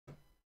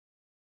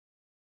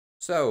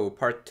So,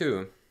 part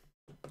 2.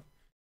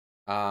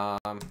 Let's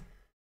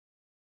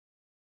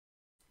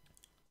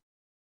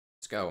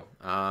go.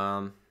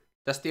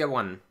 Destia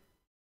 1.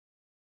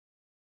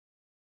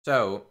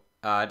 So,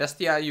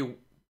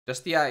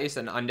 Destia is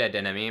an undead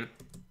enemy.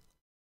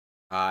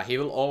 He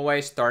will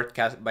always start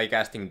by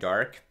casting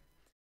Dark,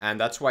 and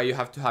that's why you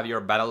have to have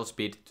your battle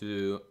speed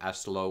to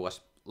as low as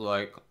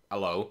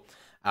low.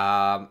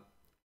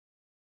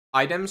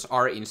 Items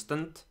are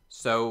instant,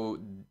 so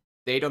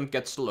they don't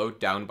get slowed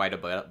down by the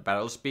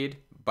battle speed,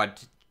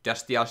 but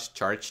Destia's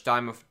charge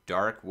time of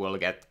Dark will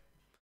get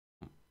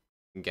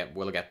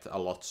a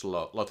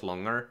lot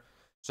longer.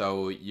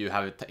 So you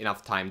have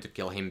enough time to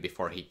kill him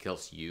before he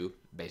kills you,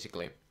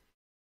 basically.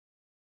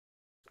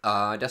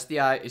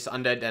 Destia is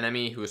undead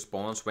enemy who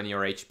spawns when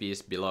your HP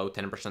is below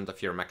 10%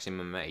 of your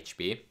maximum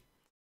HP.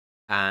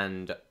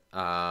 And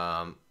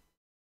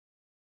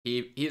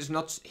he's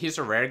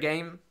a rare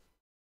game.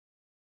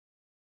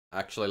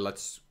 Actually,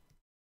 let's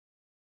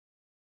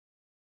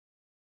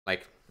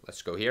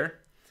go here.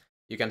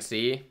 You can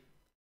see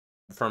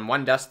from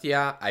one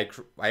Destia,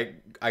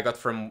 I got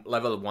from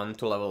level 1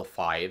 to level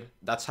 5.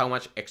 That's how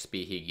much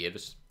XP he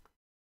gives.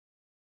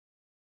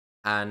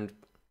 And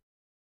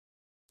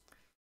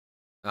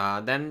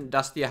then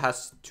Destia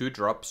has 2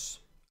 drops,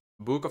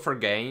 Book of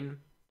Regain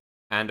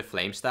and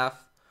Flame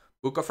Staff.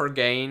 Book of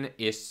Regain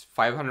is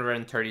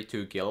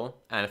 532 gil,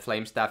 and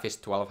Flame Staff is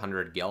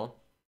 1200 gil.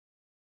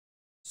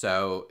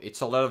 So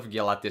it's a lot of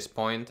gil at this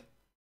point.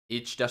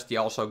 Each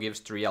Destia also gives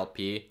 3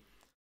 LP.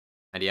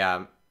 And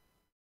yeah,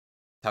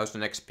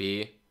 1000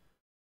 XP.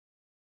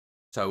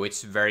 So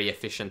it's very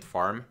efficient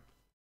farm.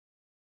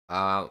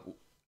 The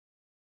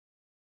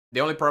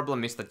only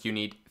problem is that you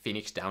need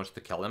Phoenix Downs to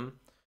kill him.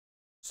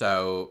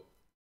 So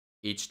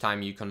each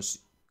time you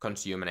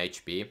consume an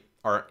HP,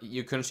 or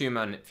you consume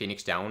a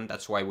Phoenix Down,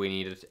 that's why we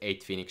needed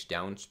 8 Phoenix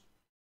Downs.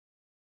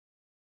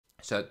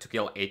 So to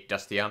kill 8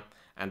 Destia,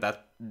 and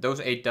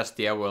those 8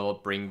 Destia will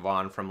bring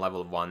Vaughn from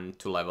level 1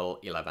 to level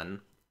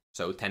 11.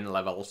 So 10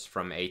 levels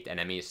from 8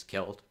 enemies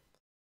killed.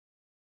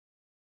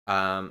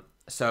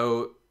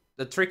 So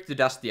the trick to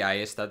Destia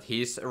is that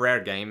he's a rare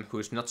game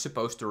who's not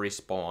supposed to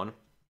respawn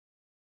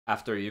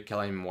after you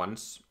kill him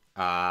once,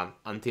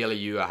 until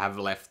you have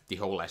left the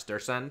whole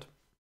Estersand,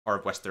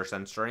 or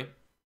Westersand, sorry.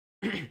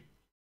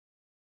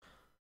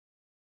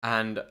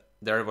 And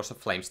there was a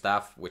Flame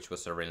Staff, which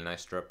was a really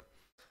nice drop.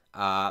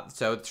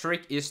 So the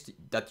trick is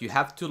that you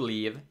have to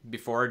leave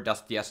before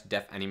Destia's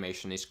death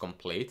animation is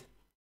complete.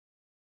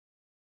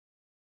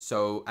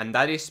 So, and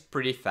that is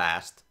pretty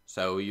fast.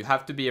 So you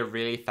have to be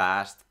really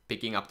fast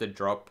picking up the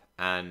drop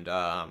and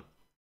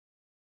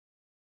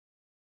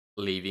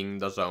leaving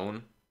the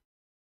zone.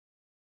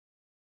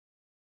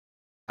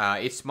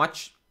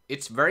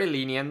 It's very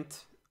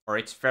lenient, or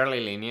it's fairly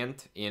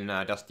lenient in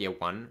Destia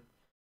 1,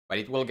 but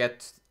it will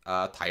get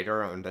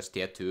tighter on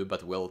Destia 2,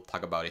 but we'll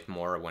talk about it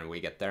more when we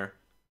get there.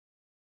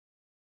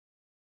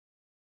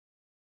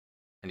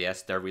 And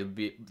yes, there will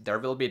be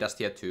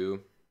Destia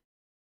 2,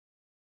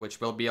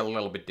 which will be a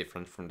little bit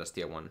different from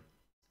Destia 1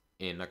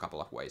 in a couple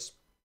of ways.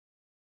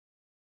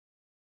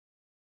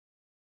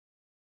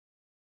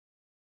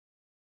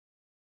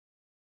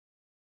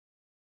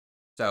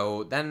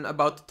 So then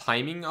about the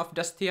timing of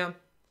Destia.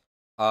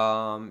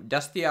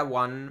 Destia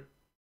 1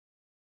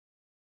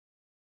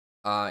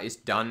 is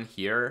done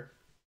here,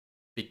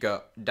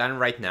 done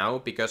right now,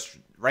 because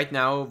right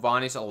now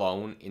Vaughn is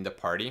alone in the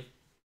party.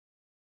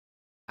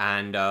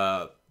 And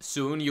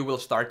soon you will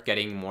start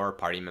getting more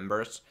party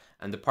members.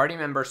 And the party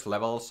members'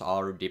 levels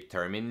are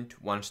determined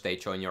once they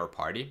join your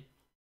party.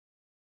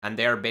 And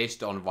they are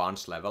based on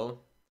Vaughn's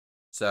level.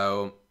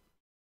 So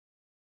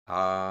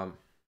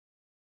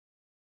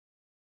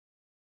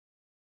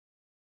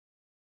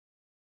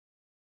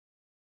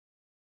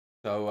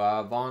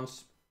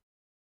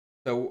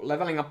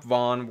leveling up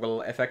Vaughn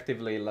will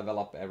effectively level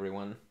up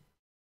everyone.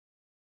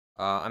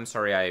 I'm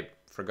sorry, I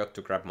forgot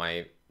to grab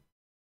my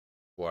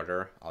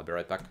water. I'll be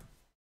right back.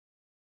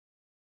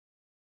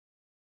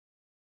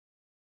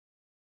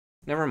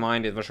 Never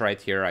mind, it was right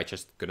here, I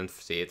just couldn't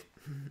see it.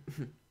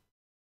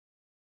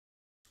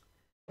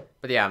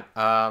 But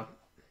yeah,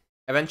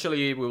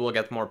 eventually we will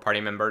get more party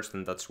members,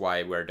 and that's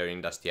why we're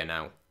doing Destia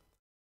now.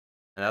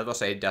 And that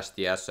was 8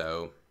 Destia,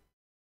 so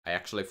I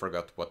actually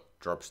forgot what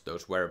drops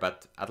those were,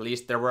 but at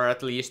least there were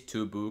at least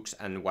 2 books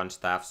and 1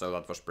 staff, so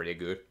that was pretty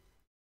good.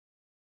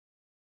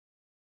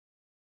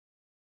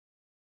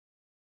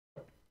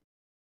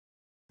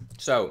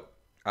 So,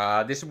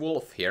 this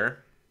wolf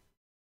here.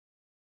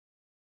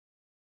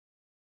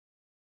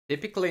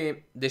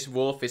 Typically, this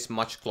wolf is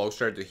much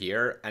closer to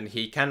here, and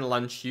he can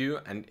lunge you,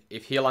 and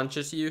if he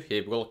lunges you,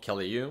 he will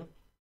kill you.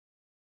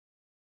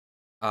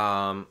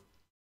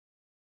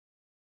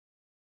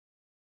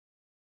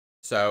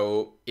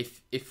 So,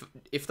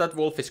 if that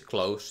wolf is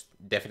close,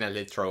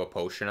 definitely throw a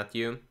potion at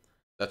you.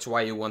 That's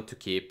why you want to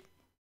keep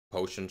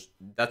potions.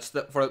 That's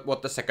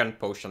what the second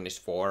potion is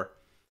for,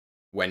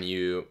 when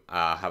you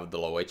have the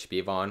low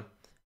HP Vaughn.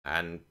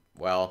 And,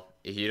 well,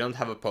 if you don't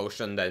have a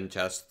potion, then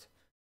just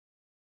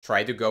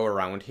try to go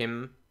around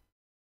him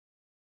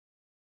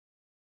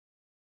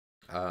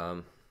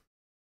And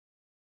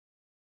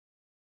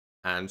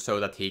so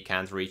that he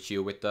can't reach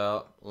you with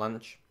the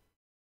lunge.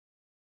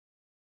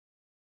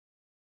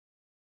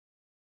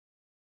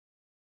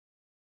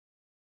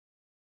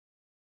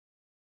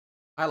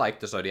 I like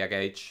the Zodiac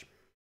Age.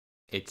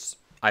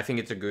 I think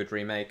it's a good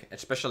remake,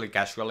 especially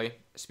casually.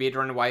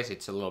 Speedrun wise,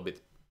 it's a little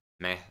bit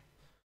meh,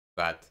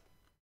 but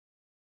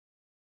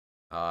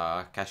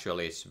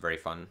casually it's very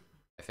fun,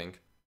 I think.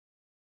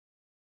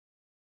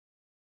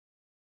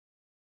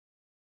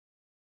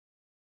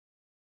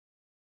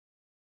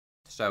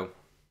 So,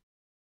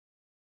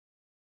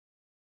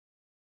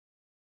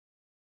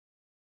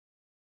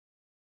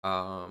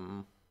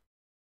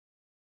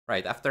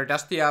 right, after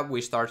Dastia, we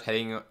start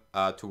heading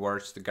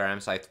towards the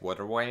Garamsythe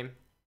waterway.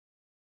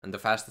 And the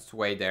fastest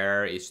way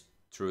there is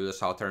through the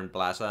southern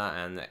plaza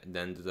and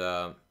then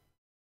the...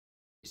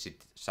 Is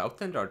it south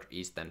end or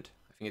east end?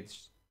 I think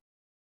it's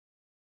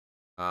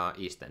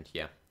east end,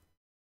 yeah.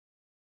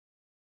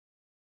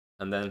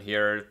 And then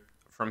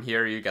from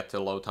here you get to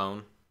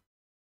Lowtown.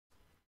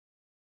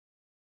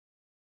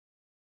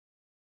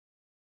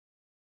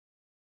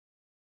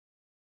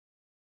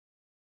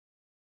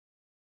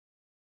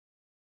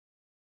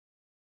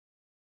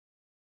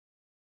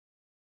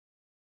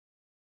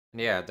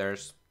 Yeah,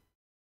 there's...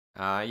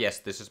 yes,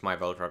 this is my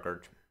world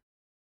record.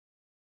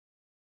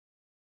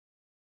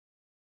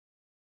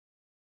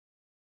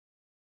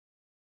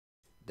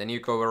 Then you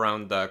go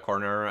around the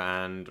corner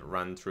and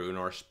run through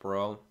North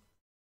Sprawl.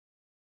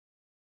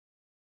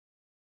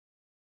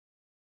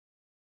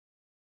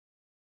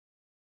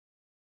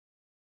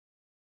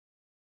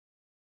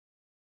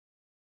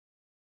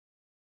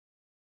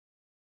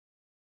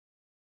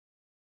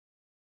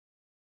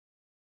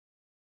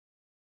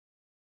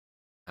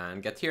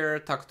 And get here,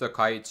 talk to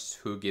Kites,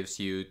 who gives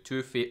you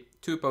 2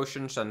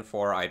 potions and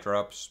 4 eye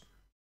drops.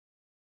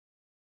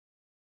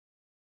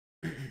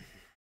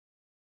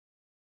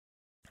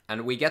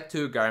 And we get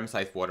to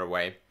Garamsythe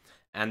Waterway.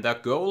 And the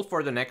goal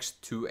for the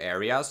next 2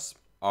 areas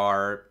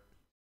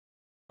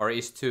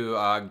is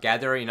to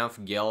gather enough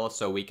gil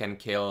so we can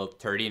kill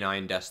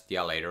 39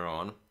 Dastia later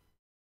on.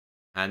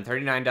 And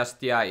 39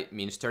 Dastia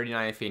means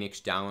 39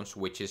 Phoenix Downs,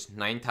 which is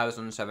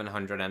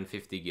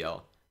 9,750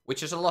 gil,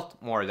 which is a lot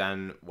more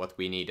than what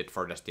we needed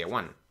for Dastia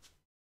 1.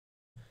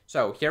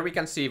 So here we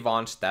can see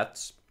Vaughn's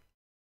stats.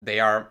 They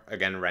are,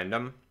 again,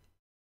 random.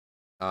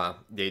 The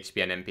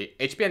HP and MP.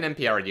 HP and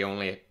MP are the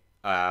only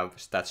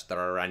stats that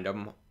are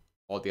random.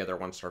 All the other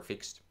ones are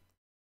fixed.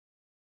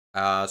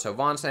 So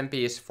Vaughn's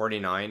MP is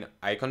 49.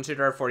 I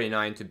consider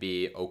 49 to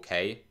be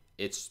okay.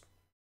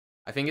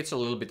 I think it's a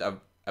little bit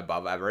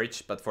above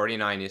average, but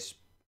 49 is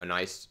a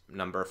nice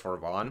number for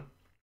Vaughn.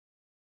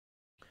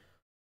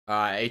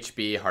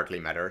 HP hardly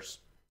matters.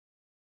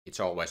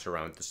 It's always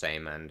around the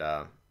same, and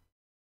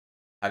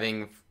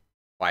having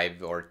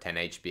 5 or 10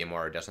 HP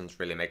more doesn't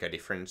really make a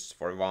difference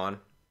for Vaughn.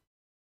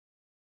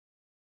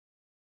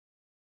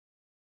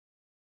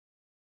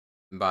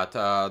 But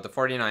the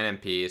 49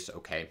 MP is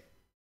okay.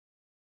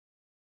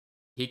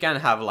 He can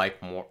have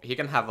like more. He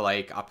can have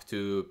like up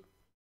to...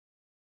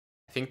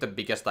 I think the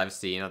biggest I've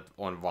seen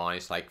on Vaughn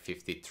is like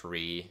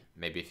 53,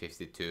 maybe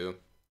 52.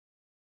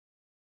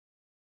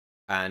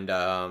 And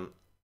the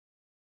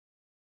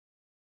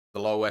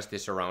lowest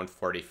is around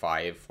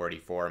 45,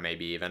 44,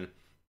 maybe even.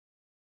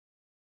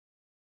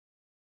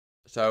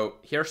 So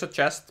here's a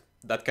chest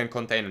that can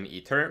contain an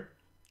ether.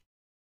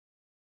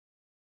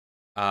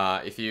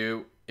 If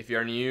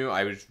you're new,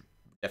 I would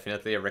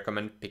definitely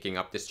recommend picking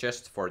up this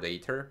chest for the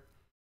ether.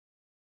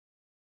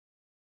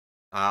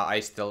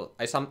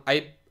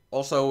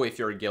 Also, if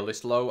your guild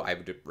is low, I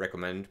would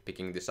recommend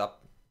picking this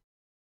up.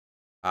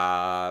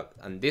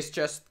 And this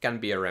chest can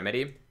be a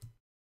remedy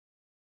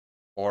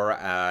or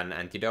an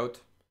antidote,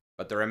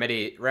 but the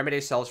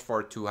remedy sells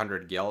for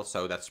 200 gil,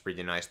 so that's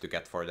pretty nice to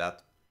get for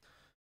that.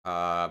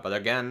 But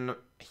again,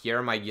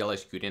 here my gil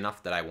is good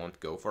enough that I won't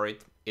go for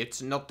it.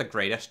 It's not the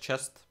greatest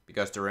chest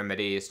because the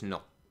remedy is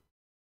not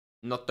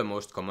the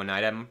most common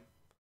item.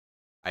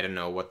 I don't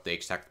know what the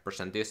exact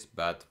percent is,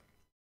 but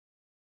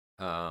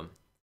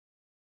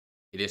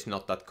it is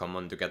not that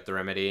common to get the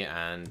remedy,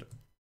 and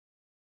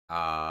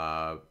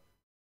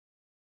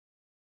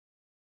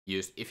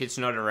if it's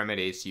not a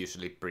remedy, it's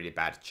usually pretty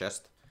bad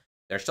chest.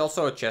 There's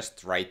also a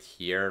chest right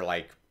here,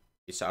 like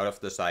it's out of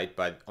the sight,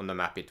 but on the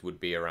map it would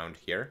be around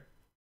here.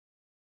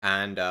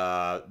 And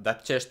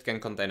that chest can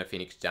contain a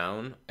Phoenix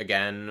Down.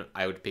 Again,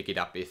 I would pick it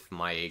up if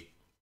my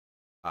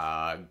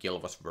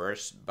guild was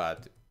worse,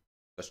 but it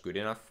was good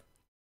enough.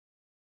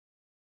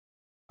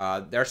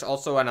 There's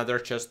also another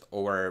chest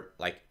over,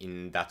 like,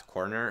 in that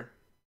corner.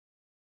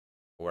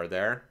 Over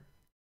there.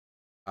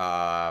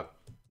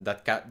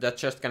 That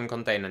chest can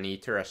contain an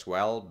ether as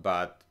well,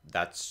 but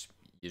that's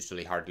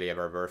usually hardly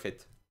ever worth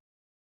it.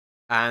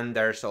 And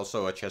there's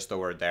also a chest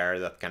over there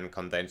that can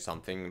contain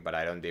something, but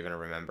I don't even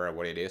remember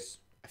what it is.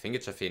 I think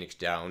it's a Phoenix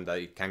Down that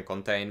it can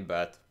contain,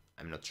 but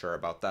I'm not sure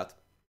about that.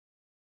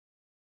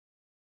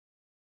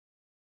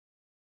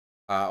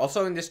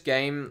 Also in this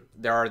game,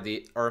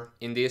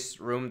 in this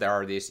room, there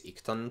are these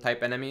XII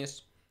type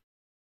enemies.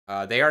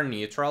 They are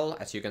neutral,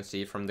 as you can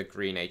see from the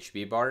green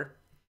HP bar.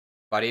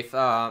 But if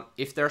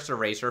there's a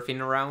Razorfin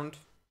around,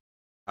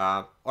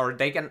 or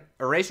a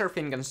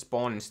Razorfin can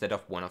spawn instead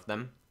of one of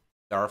them.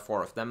 There are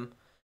 4 of them.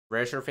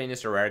 Razorfin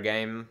is a rare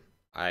game.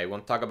 I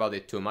won't talk about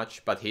it too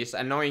much, but he's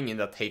annoying in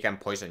that he can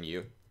poison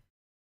you.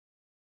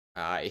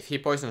 If he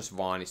poisons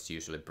Vaughn, it's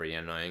usually pretty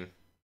annoying.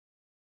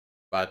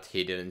 But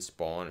he didn't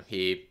spawn.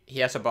 He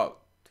has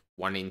about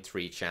 1 in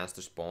 3 chance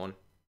to spawn.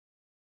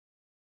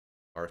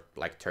 Or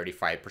like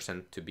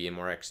 35% to be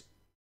more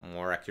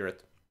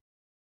accurate.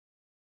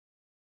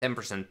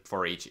 10%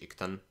 for each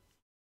XII.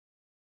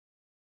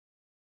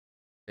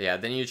 Yeah,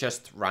 then you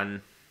just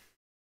run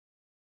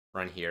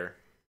here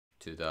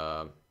to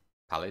the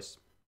palace.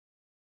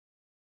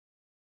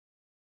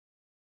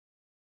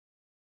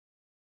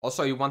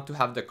 Also, you want to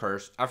have the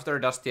cursor after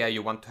Dustia.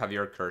 You want to have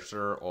your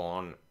cursor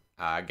on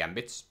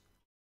Gambits.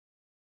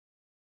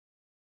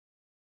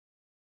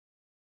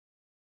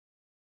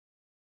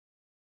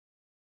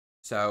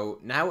 So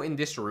now in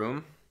this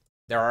room,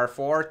 there are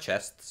 4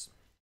 chests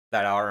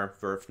that are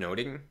worth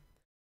noting.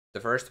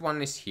 The first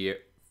one is here.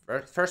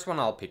 First one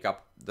I'll pick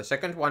up. The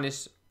second one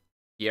is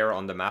here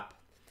on the map.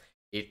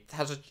 It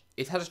has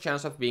a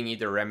chance of being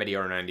either Remedy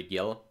or 90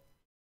 gil.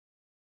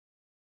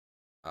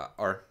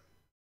 Or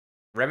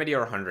Remedy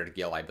or 100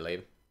 gil, I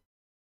believe.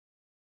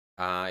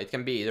 It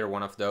can be either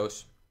one of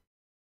those.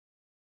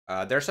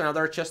 There's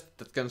another chest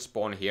that can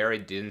spawn here.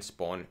 It didn't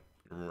spawn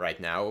right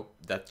now.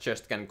 That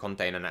chest can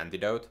contain an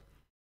antidote.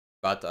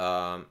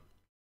 But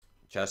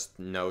just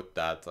note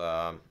that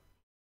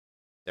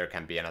there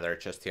can be another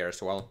chest here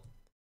as well.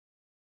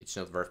 It's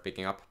not worth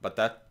picking up. But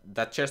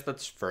that chest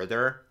that's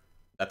further,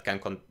 that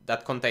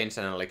contains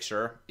an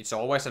elixir. It's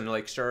always an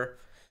elixir.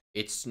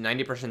 It's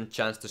 90%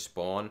 chance to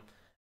spawn.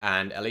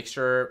 And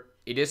elixir,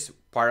 it is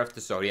part of the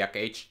Zodiac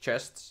Age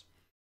chests.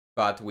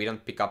 But we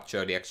don't pick up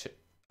Zodiac...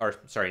 Or,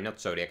 sorry, not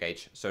Zodiac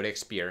Age. Zodiac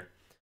Spear.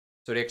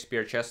 Zodiac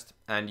Spear chest.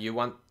 And you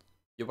want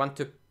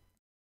to...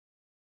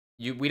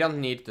 we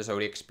don't need the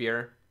Zodiac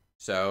Spear.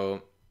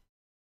 So...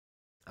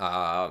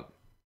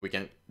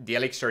 the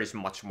elixir is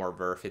much more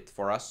worth it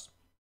for us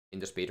in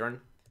the speedrun.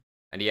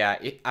 And yeah,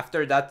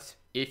 after that,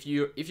 if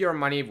your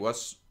money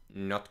was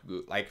not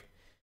good, like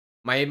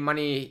my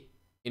money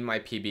in my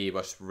PB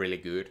was really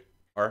good,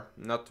 or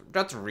not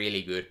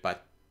really good,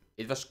 but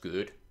it was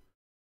good.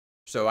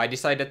 So I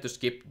decided to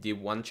skip the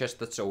one chest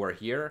that's over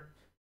here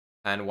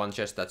and one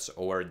chest that's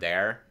over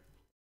there.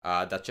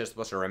 That chest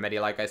was a remedy,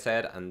 like I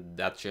said, and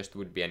that chest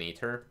would be an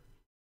ether.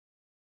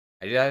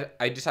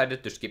 I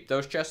decided to skip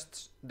those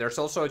chests. There's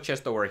also a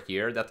chest over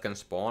here that can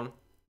spawn,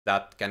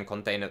 that can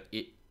contain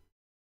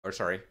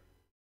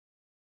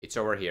it's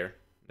over here.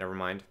 Never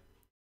mind.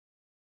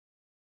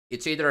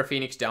 It's either a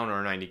Phoenix down or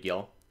a 90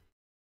 gil.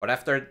 But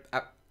after,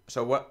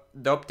 so what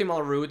the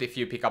optimal route if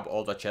you pick up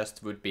all the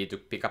chests would be to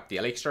pick up the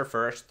elixir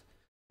first,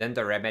 then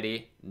the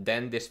remedy,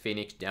 then this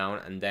Phoenix down,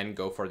 and then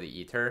go for the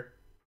ether.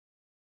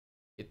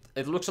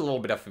 It looks a little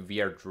bit of a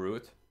weird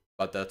route,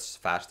 but that's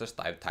fastest.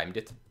 I've timed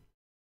it.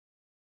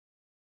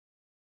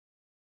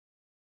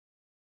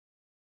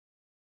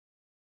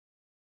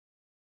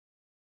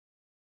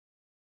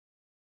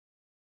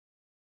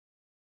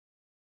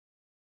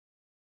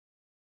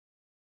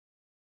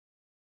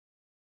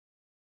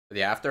 But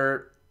yeah,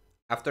 after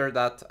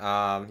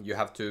that, you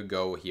have to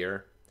go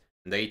here.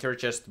 The ether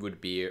chest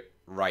would be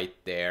right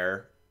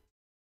there.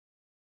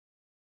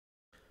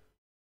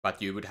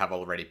 But you would have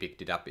already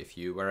picked it up if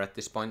you were at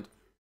this point.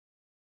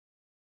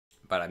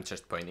 But I'm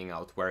just pointing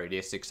out where it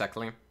is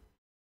exactly.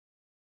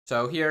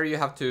 So here you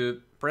have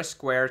to press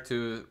square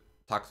to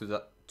talk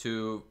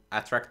to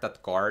attract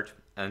that guard,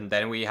 and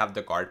then we have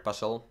the guard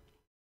puzzle.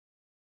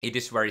 It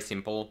is very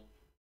simple.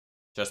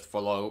 Just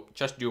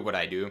do what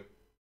I do,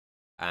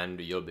 and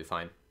you'll be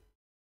fine.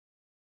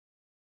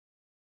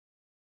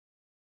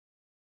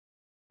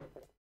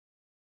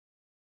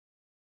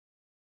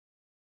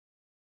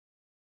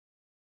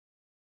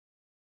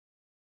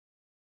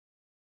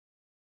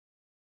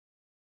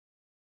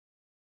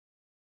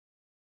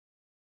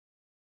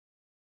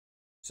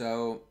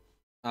 So,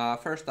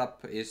 first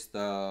up is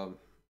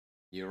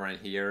you run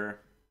here.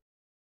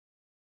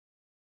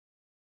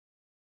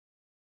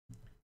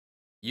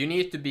 You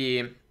need to be,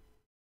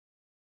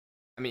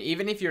 I mean,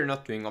 even if you're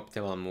not doing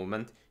optimal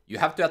movement, you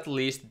have to at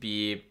least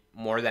be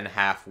more than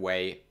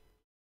halfway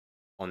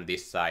on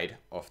this side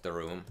of the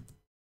room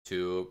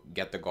to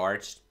get the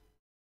guards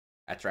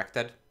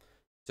attracted.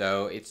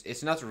 So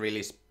it's not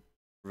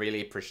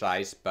really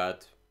precise,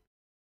 but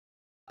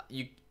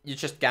you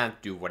just can't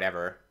do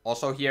whatever.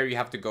 Also here you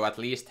have to go at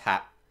least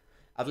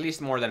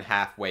more than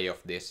halfway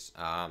of this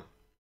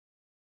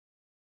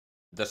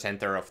the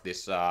center of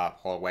this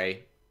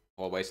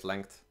hallway's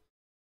length.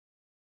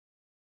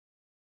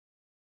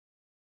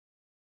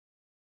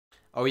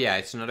 Oh yeah,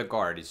 it's not a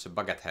guard, it's a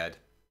bucket head,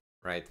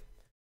 right?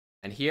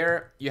 And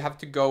here you have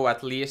to go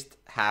at least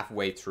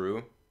halfway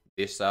through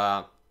this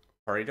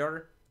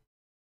corridor.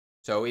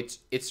 So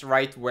it's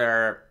right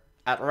where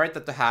right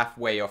at the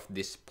halfway of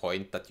this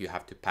point that you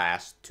have to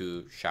pass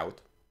to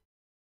shout.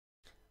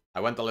 I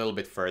went a little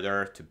bit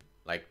further to,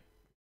 like,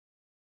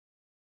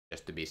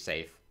 just to be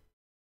safe.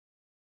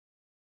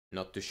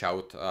 Not to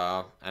shout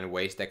and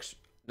waste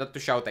not to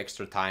shout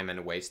extra time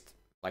and waste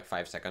like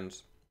 5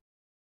 seconds.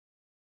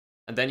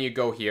 And then you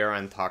go here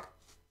and talk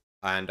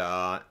and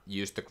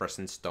use the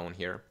crescent stone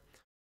here.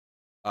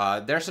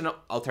 There's an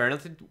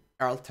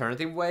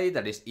alternative way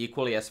that is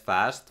equally as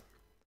fast,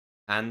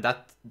 and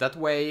that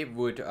way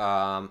would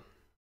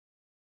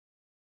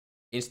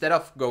instead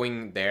of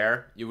going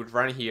there, you would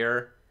run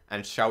here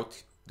and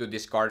shout to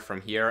discard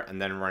from here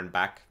and then run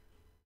back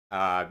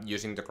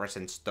using the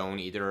crescent stone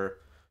either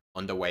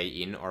on the way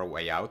in or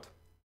way out.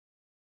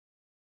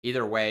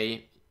 Either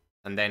way,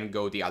 and then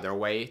go the other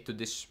way to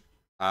this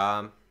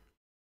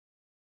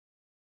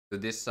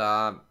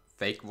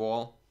fake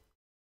wall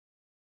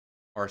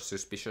or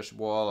suspicious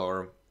wall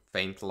or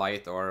faint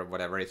light or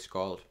whatever it's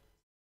called.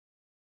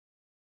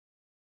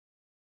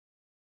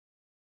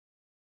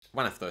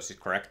 One of those is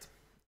correct.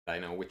 I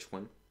know which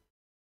one.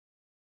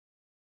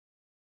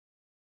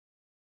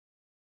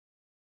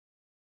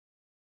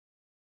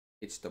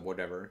 It's the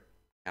whatever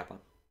kappa.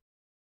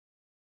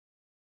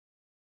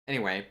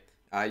 Anyway,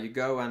 you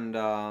go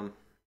and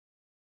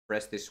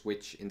press this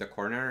switch in the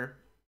corner.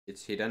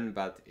 It's hidden,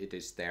 but it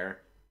is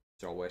there.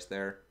 It's always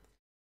there.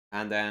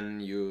 And then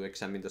you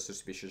examine the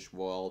suspicious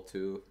wall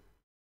to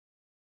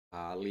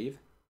leave.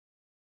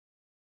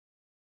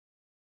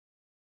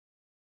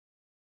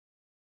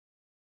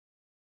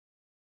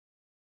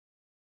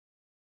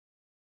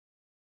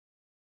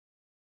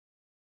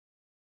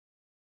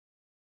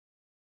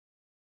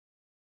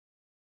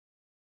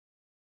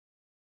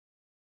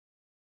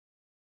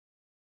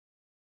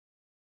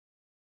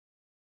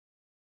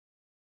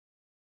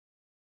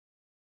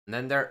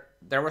 And then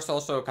there was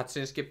also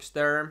cutscene skips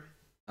there.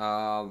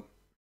 But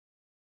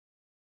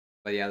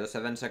yeah, the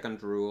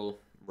 7-second rule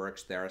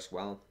works there as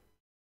well.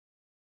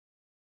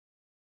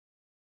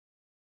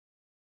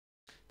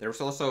 There was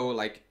also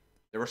like,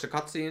 there was a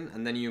cutscene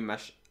and then you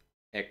mash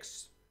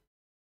X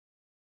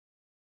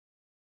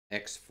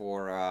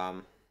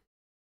for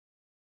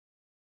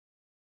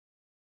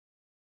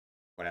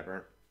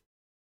whatever.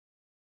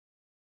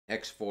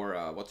 X for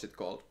what's it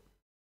called?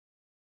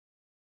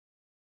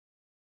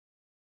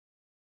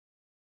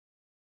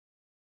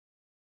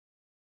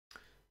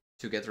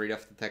 To get rid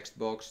of the text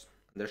box.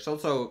 There was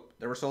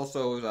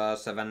also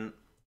 7.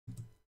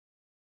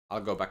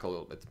 I'll go back a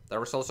little bit. There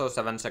was also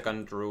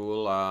 7-second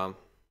rule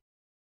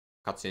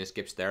cutscene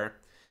skips there,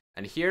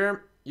 and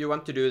here you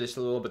want to do this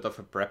a little bit of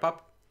a prep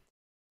up.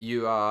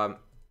 You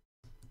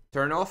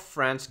turn off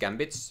Fran's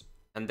gambits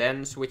and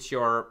then switch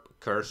your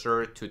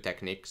cursor to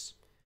techniques.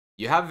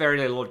 You have very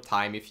little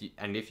time if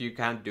you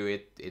can't do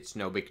it, it's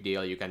no big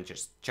deal. You can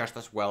just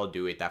as well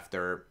do it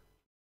after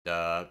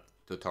the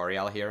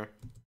tutorial here.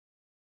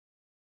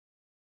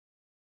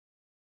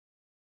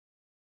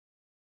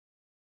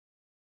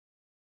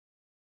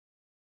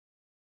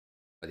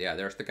 But yeah,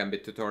 there's the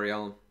gambit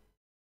tutorial.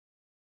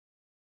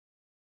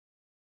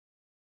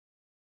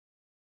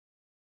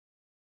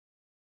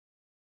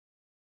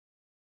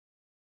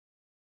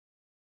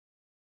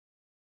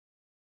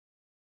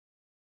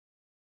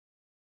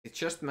 It's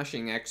just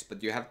mashing X,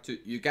 but you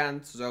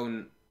can't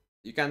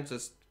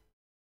just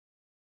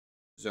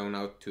zone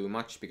out too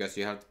much because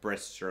you have to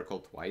press circle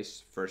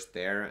twice. First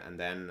there and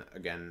then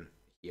again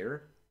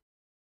here.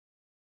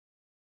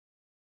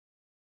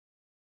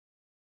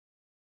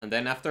 And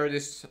then after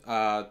this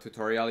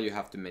tutorial you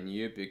have to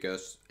menu,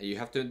 because you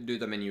have to do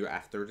the menu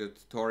after the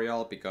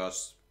tutorial,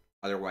 because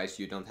otherwise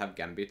you don't have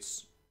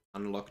gambits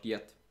unlocked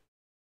yet.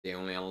 They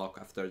only unlock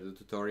after the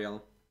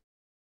tutorial.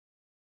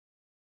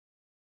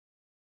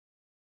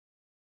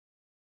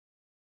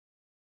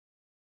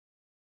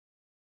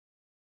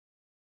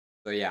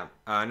 So yeah,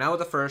 now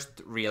the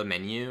first real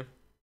menu.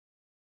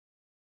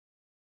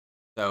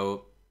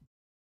 So,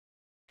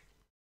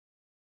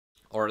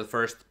 or the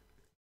first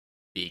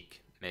big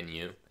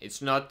menu.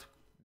 It's not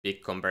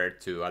big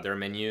compared to other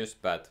menus,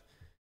 but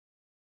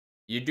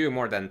you do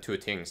more than 2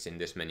 things in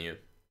this menu.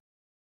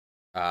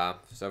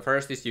 So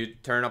first is you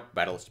turn up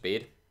battle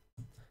speed.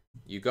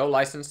 You go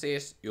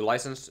licenses, you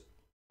license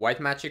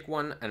white magic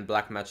 1 and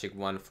black magic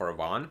 1 for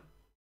Vaughn.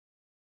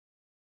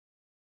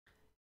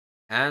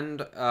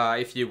 And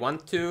if you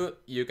want to,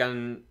 you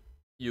can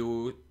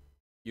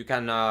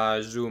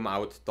zoom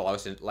out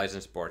the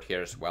license port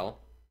here as well,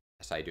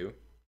 as I do.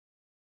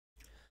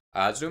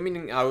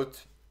 Zooming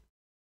out,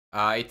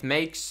 it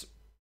makes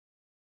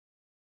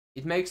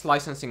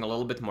licensing a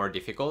little bit more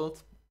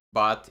difficult,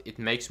 but it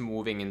makes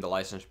moving in the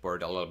license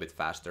port a little bit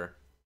faster.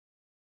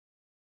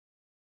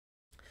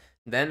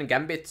 Then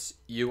gambits,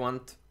 you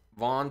want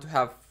Vaughn to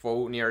have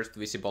foe nearest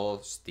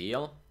visible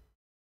steel.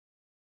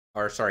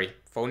 Or sorry,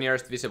 foe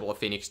nearest visible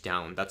Phoenix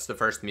down. That's the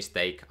first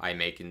mistake I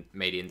made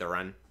in the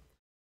run.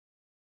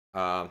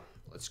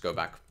 Let's go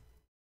back.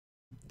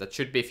 That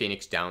should be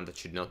Phoenix down, that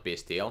should not be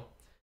steel.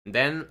 And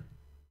then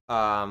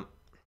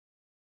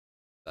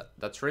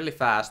that's really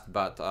fast,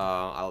 but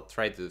I'll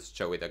try to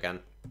show it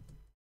again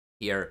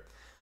here.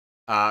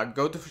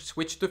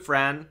 Switch to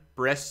Fran,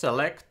 press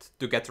select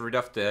to get rid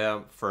of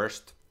the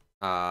first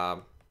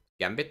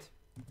gambit.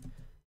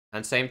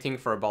 And same thing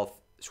for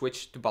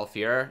switch to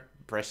Balthier,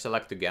 press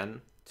select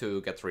again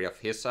to get rid of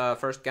his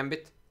first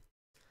gambit.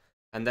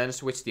 And then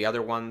switch the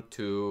other one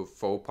to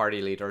foe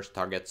party leader's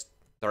target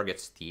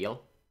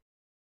steal.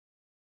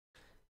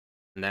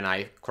 And then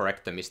I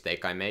correct the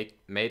mistake I made.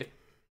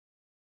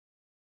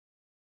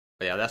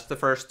 But yeah, that's the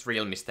first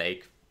real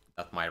mistake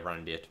that my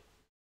run did.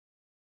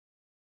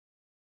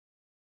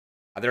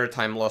 Other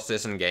time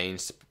losses and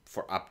gains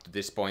for up to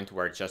this point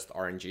were just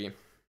RNG.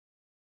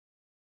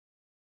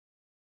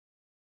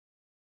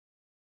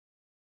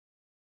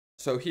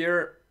 So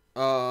here,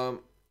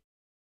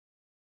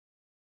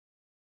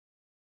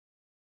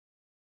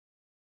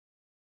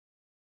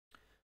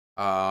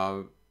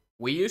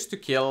 we used to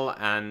kill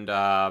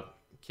a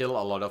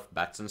lot of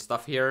bats and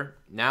stuff here.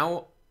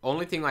 Now,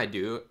 only thing I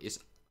do is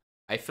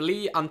I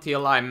flee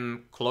until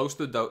I'm close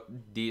to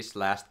these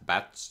last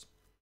bats.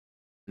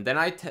 And then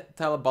I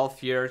tell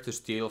Balthier to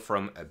steal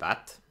from a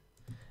bat.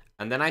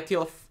 And then I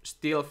tell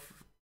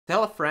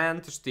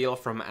Fran to steal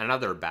from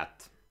another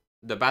bat.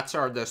 The bats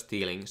are the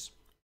stealings.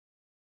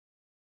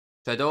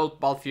 So I told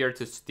Balthier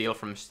to steal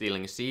from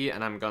stealing C,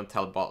 and I'm gonna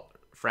tell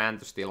Fran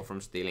to steal from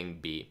stealing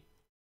B.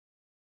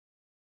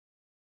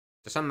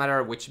 Doesn't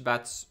matter which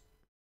bats,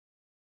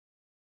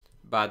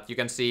 but you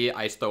can see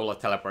I stole a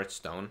teleport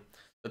stone.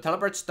 The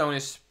teleport stone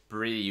is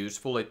pretty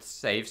useful. It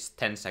saves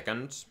 10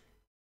 seconds.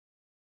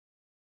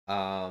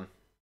 Or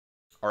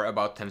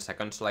about 10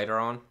 seconds later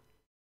on.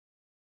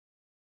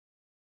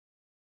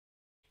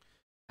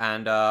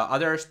 And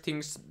other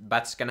things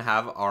bats can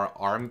have are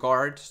arm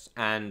guards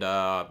and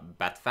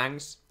bat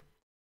fangs.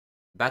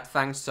 Bat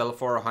fangs sell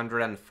for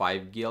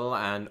 105 gil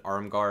and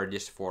arm guard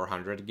is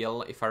 400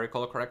 gil, if I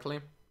recall correctly.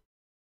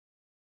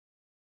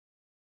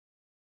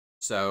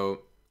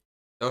 So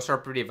those are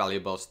pretty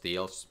valuable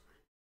steals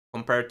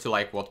compared to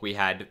like what we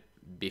had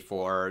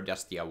before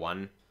Justia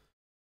 1,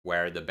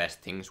 where the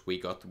best things we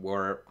got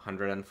were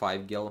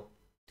 105 gil.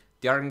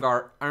 The arm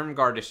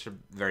guard is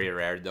very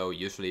rare though.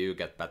 Usually you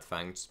get bat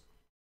fangs,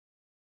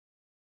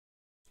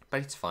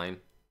 but it's fine.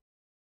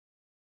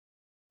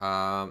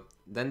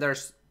 Then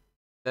there's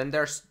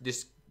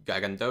this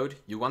Gigantode.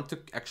 You want to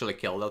actually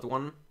kill that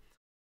one.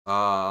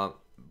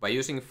 By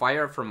using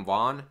fire from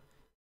Vaughn,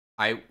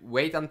 I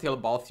wait until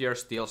Balthier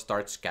Steel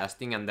starts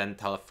casting and then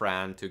tell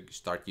Fran to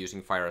start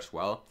using fire as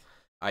well.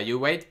 You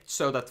wait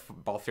so that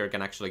Balthier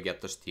can actually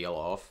get the steal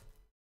off.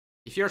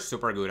 If you're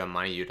super good at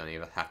money, you don't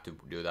even have to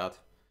do that.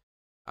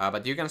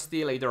 But you can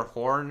steal either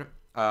Horn,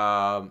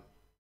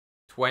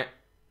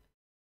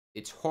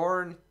 it's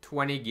Horn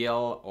 20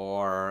 gil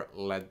or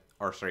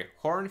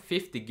Horn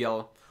 50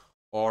 gil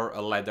or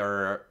a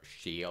leather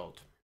shield.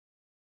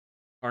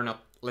 Or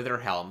not, leather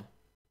helm.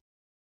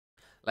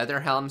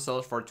 Leather helm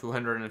sells for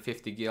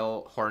 250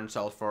 gil, Horn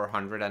sells for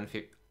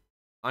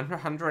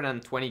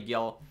 120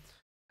 gil,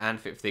 and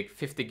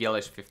 50 gil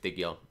is 50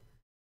 gil.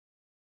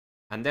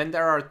 And then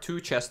there are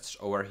two chests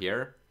over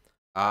here.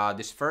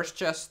 This first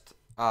chest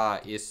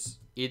is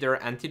either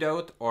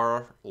Antidote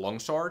or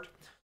Longsword.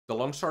 The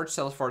Longsword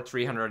sells for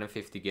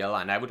 350 gil,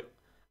 and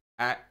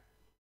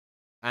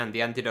and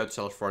the Antidote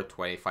sells for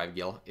 25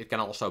 gil. It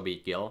can also be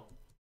gil.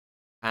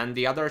 And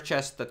the other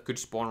chest that could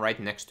spawn right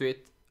next to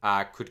it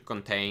could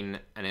contain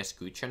an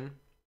escutcheon.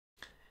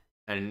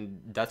 And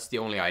that's the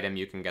only item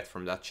you can get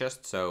from that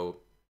chest.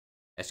 So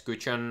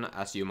escutcheon,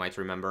 as you might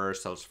remember,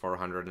 sells for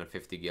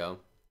 150 gil.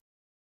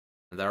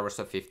 And there was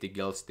a 50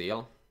 gil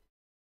steal.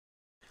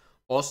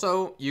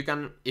 Also, you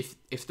can, if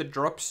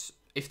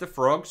the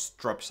frogs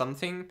drop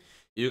something,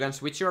 you can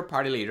switch your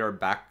party leader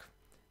back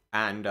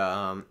and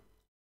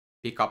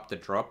pick up the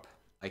drop.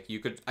 Like you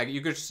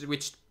could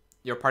switch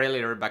your party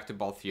leader back to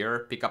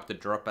Balthier, pick up the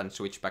drop, and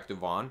switch back to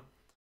Vaughn.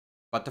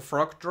 But the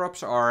frog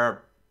drops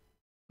are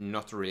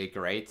not really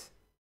great.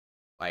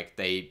 Like,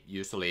 they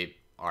usually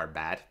are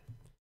bad.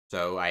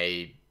 So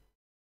I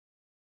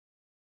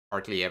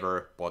hardly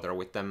ever bother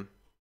with them.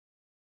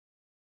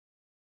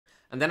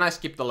 And then I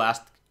skip the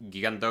last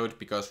Gigantode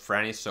because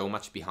Fran is so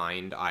much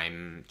behind,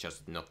 I'm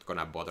just not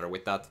gonna bother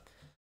with that.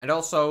 And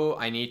also,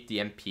 I need the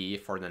MP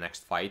for the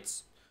next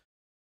fights.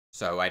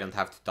 So I don't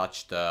have to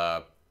touch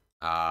the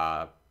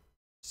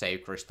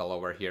save crystal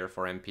over here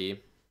for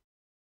MP.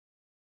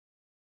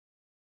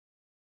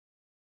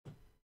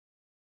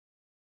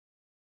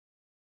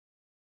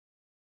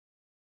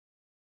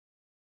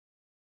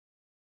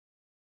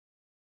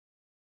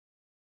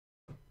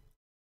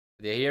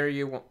 Here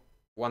you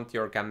want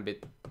your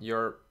gambit,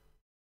 your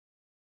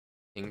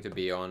thing to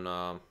be on.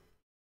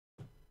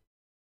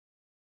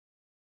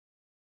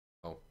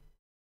 Oh.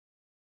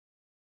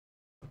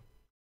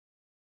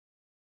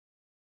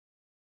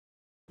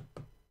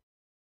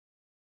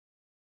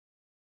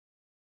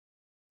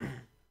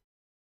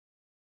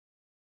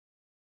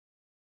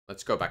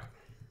 Let's go back.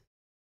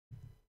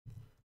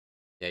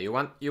 Yeah, you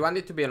want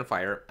it to be on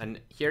fire, and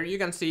here you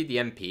can see the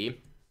MP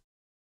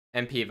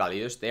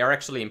values. They are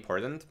actually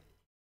important.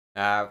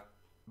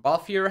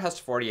 Balthier has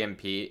 40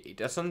 MP. It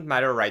doesn't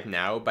matter right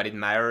now, but it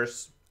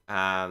matters.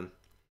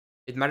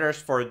 It matters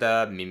for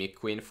the Mimic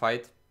Queen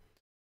fight.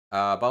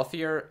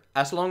 Balthier,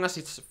 as long as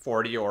it's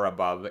 40 or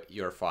above,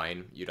 you're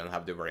fine. You don't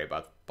have to worry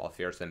about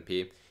Balthier's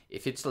MP.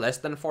 If it's less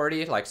than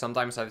 40, like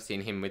sometimes I've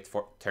seen him with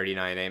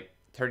 39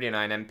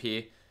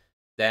 MP,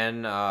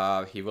 then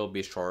he will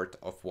be short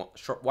of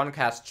one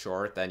cast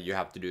short, and you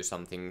have to do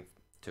something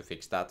to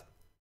fix that.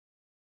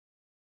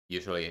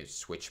 Usually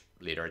switch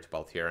leader to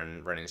Balthier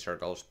and run in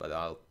circles, but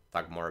I'll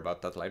talk more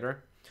about that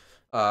later.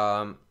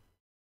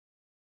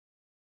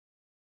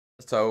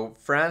 So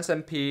Fran's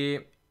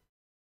MP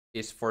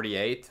is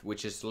 48,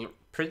 which is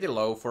pretty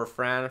low for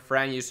Fran.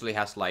 Fran usually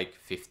has like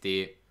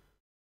 50.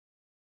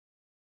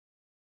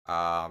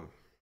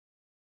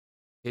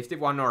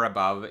 51 or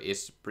above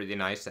is pretty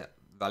nice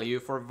value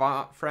for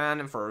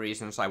Fran, for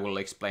reasons I will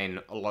explain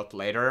a lot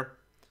later.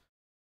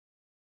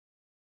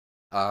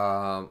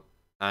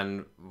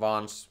 And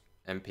Vaughn's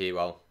MP,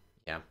 well,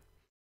 yeah.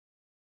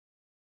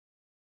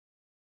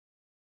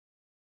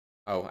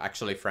 Oh,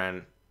 actually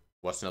Fran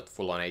was not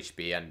full on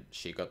HP and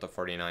she got the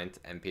 49th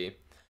MP.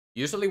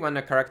 Usually when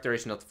a character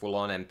is not full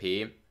on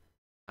MP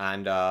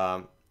and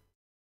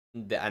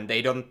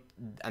they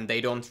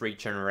don't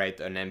regenerate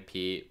an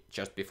MP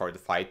just before the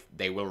fight,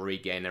 they will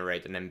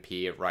regenerate an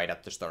MP right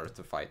at the start of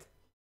the fight.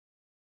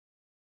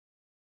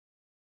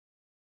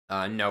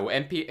 No,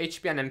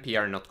 HP and MP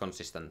are not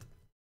consistent.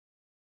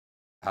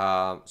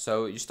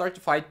 So you start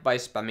the fight by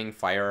spamming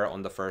fire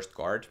on the first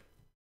guard.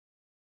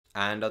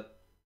 And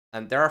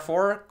there are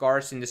 4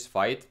 guards in this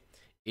fight.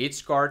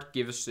 Each guard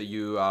gives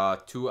you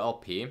 2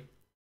 LP.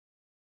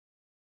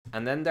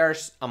 And then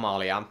there's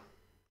Amalia,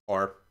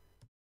 or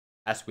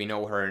as we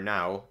know her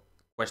now,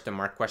 question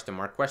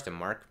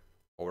mark,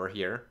 over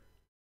here.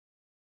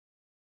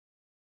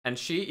 And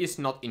she is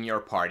not in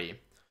your party.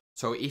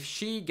 So if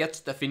she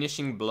gets the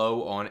finishing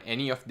blow on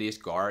any of these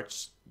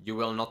guards, you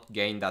will not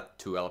gain that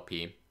 2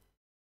 LP.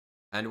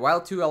 And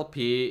while 2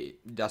 LP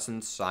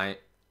doesn't sound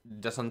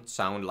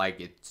like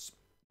it's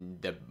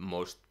the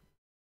most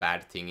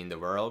bad thing in the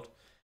world,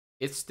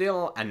 it's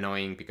still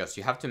annoying because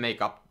you have to make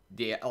up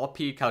the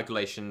LP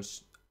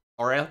calculations,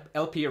 or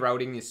LP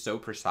routing is so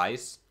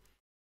precise.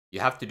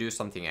 You have to do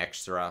something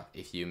extra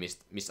if you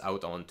miss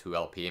out on 2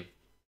 LP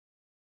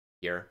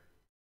here.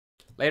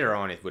 Later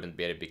on it wouldn't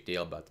be a big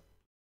deal, but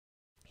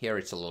here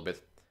it's a little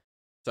bit.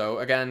 So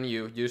again,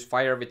 you use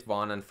fire with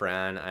Vaughn and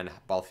Fran, and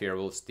Balthier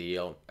will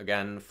steal.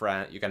 Again,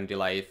 you can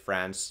delay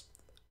Fran's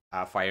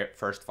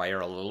first fire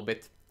a little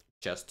bit,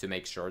 just to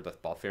make sure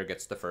that Balthier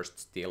gets the first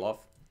steal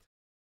off.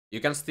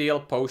 You can steal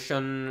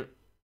Potion,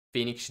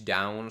 Phoenix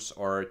Downs,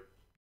 or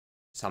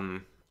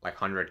some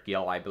like 100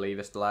 gil, I believe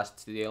is the last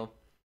steal.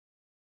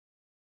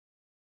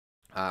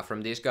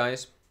 From these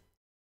guys.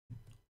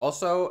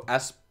 Also,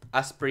 as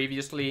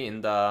previously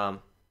in the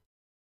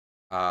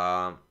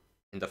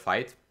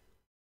fight,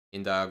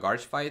 in the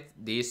guards fight,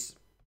 these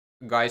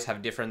guys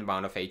have different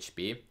amount of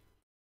HP.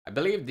 I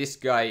believe this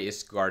guy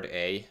is guard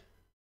A,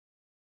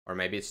 or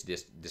maybe it's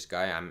this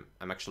guy. I'm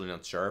actually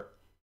not sure.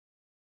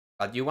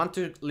 But you want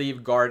to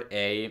leave guard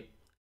A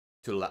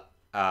to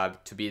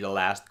be the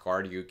last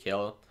guard you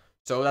kill,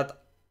 so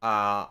that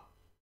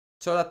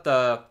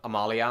the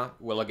Amalia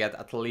will get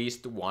at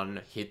least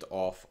 1 hit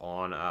off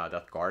on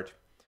that guard,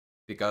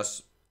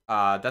 because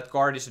that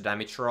guard is a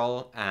damage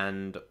roll,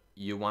 and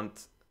you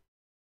want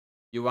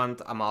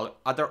Amalia.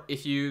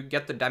 If you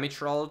get the damage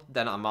roll,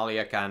 then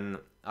Amalia can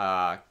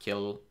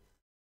kill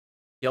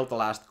the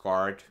last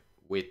guard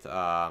with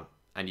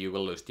and you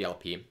will lose the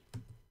LP.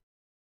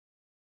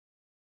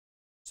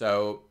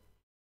 So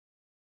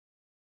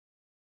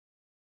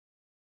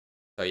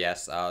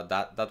yes,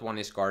 that one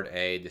is guard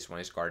A, this one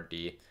is guard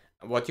D.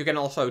 What you can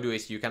also do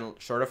is you can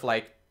sort of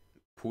like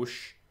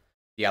push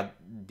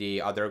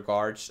the other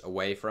guards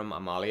away from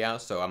Amalia,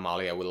 so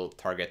Amalia will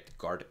target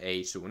guard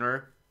A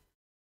sooner.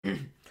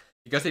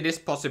 Because it is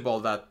possible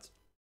that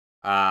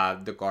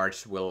the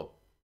guards will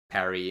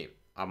parry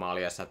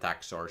Amalia's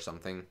attacks or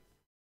something.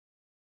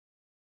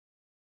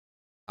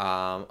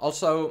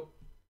 Also,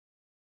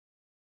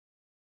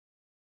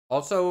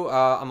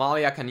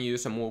 Amalia can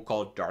use a move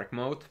called Dark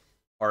Mode,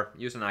 or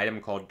use an item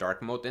called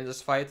Dark Mode in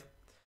this fight,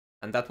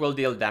 and that will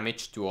deal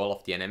damage to all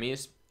of the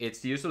enemies.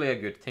 It's usually a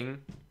good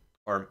thing,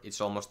 or it's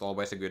almost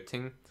always a good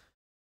thing.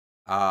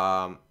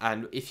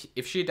 And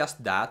if she does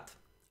that,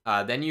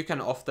 then you can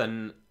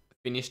often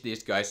finish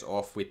these guys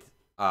off with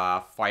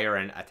fire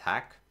and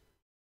attack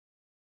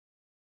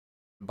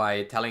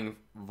by telling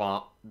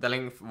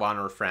Vaughn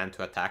or Fran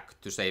to attack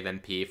to save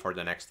MP for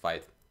the next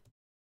fight.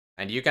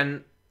 And you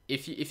can,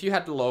 if you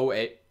had low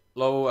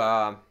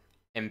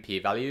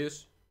MP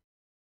values,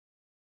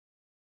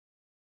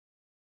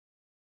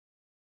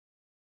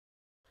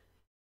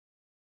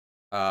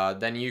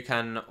 then you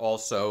can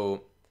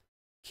also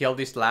kill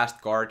this last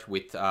guard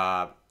with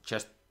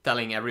just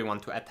telling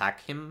everyone to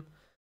attack him.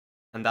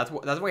 And that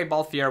way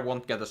Balthier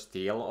won't get a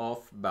steal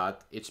off,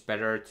 but it's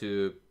better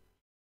to...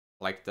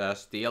 Like, the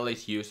steal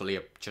is usually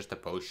just a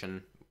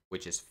potion,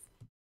 which is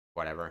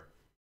whatever.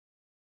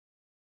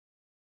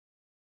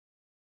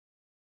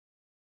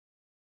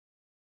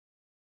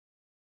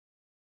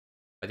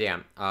 But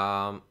yeah,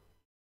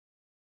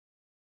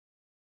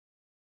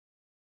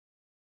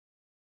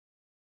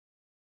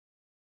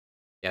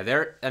 yeah,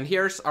 there, and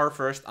here's our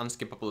first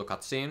unskippable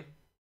cutscene.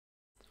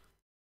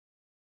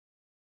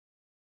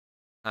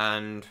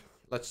 And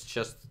let's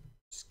just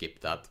skip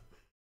that.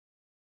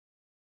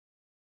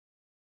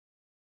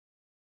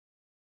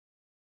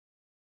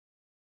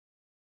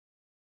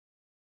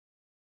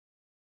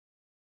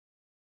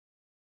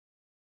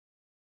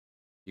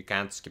 You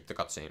can't skip the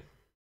cutscene.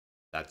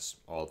 That's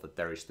all that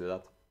there is to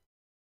that.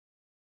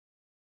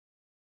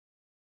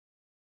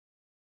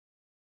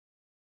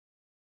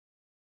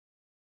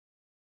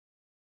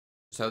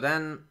 So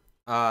then,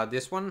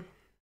 this one,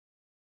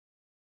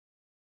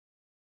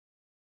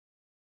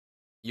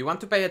 you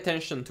want to pay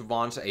attention to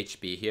Vaughn's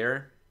HP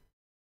here.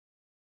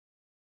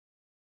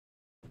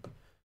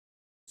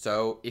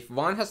 So if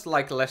Vaughn has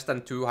like less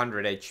than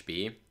 200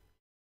 HP,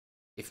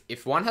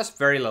 if one has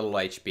very little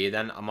HP,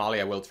 then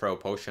Amalia will throw a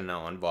potion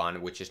on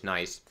Vaughn, which is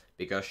nice,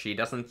 because she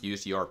doesn't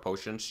use your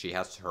potions, she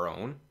has her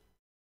own.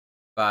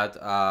 But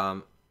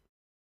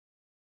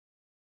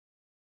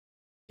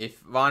if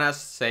Vaughn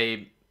has,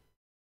 say,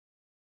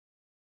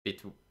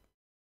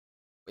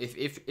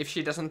 if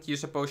she doesn't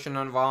use a potion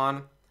on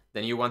Vaughn,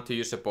 then you want to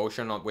use a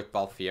potion with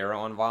Balthier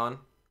on Vaughn.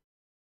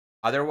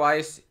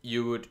 Otherwise,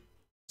 you would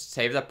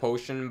save the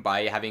potion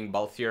by having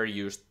Balthier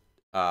use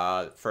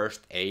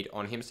first aid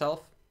on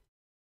himself.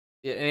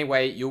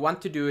 Anyway, you want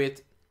to do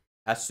it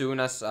as soon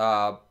as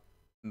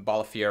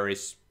Balthier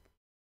is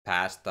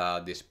past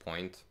this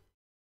point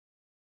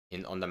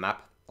on the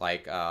map.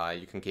 Like,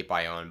 you can keep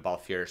eye on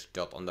Balthier's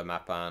dot on the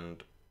map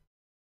and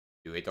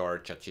do it, or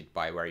judge it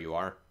by where you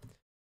are.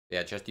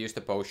 Yeah, just use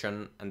the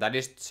potion, and that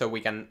is so we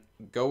can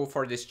go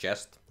for this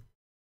chest,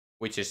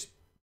 which is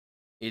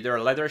either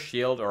a leather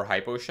shield or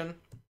high potion,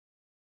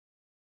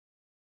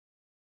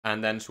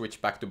 and then switch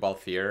back to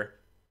Balthier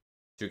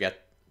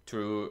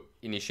to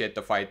initiate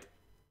the fight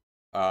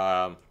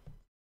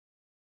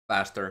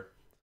faster.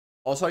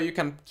 Also, you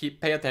can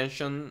pay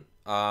attention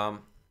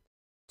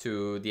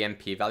to the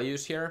MP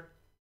values here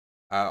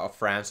of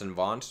Fran's and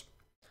Vaughn's,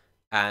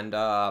 and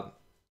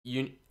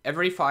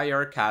every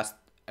fire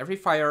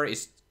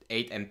is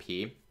 8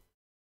 MP.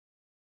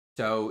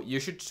 So you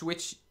should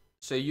switch.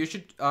 So you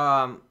should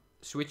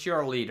switch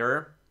your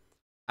leader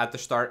at the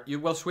start. You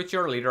will switch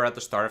your leader at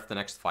the start of the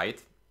next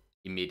fight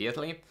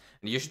immediately,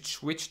 and you should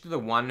switch to the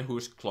one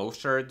who's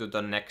closer to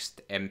the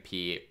next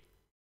MP.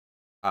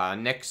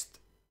 Next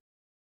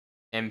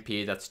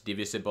MP that's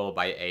divisible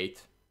by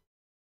 8.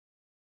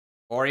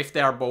 Or if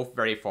they are both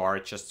very far,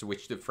 just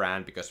switch to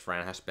Fran, because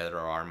Fran has better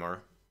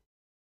armor.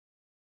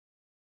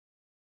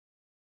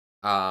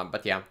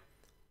 But yeah.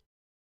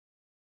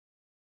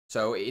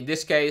 So in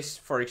this case,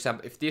 for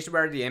example, if these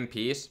were the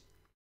MPs,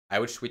 I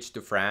would switch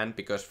to Fran,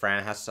 because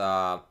Fran has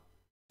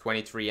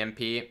 23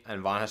 MP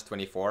and Vaughn has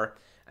 24.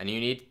 And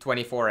you need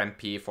 24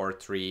 MP for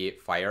 3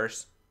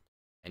 fires.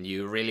 And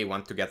you really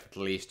want to get at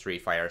least 3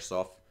 fires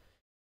off.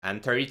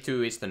 And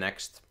 32 is the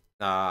next.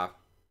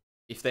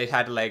 If they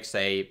had, like,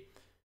 say,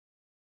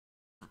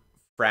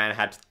 Fran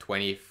had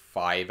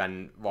 25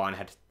 and Vaughn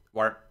had,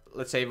 or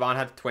let's say Vaughn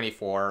had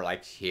 24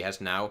 like he has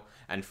now,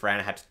 and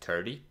Fran had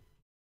 30,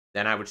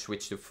 then I would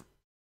switch to,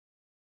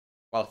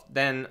 well,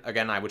 then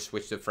again I would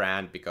switch to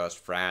Fran, because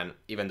Fran,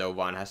 even though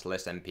Vaughn has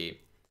less MP,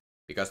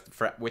 because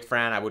with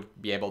Fran I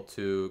would be able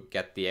to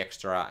get the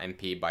extra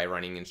MP by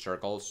running in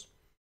circles.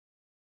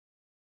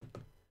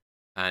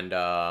 And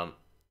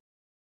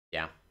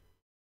yeah.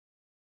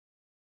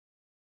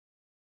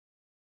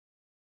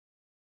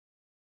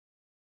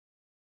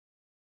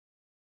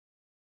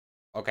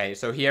 Okay,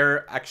 so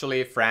here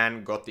actually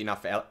Fran got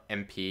enough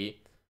MP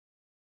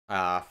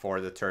for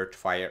the third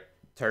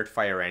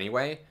fire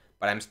anyway,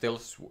 but I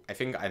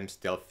think I'm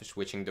still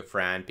switching to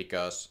Fran,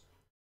 because,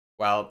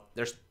 well,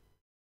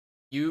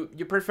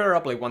 you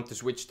preferably want to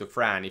switch to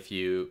Fran if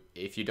you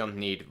don't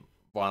need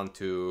one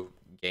to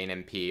gain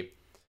MP,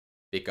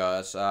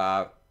 because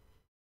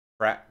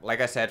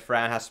like I said,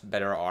 Fran has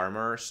better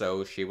armor,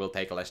 so she will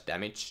take less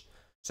damage,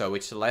 so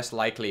it's less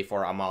likely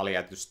for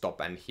Amalia to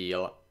stop and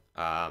heal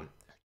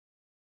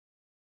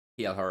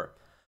her.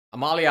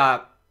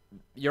 Amalia,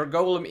 your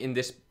goal in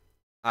this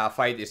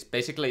fight is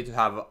basically to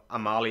have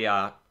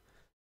Amalia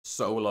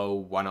solo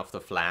one of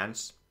the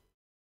flans,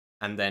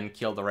 and then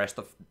kill the rest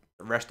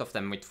of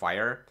them with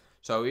fire.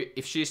 So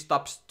if she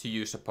stops to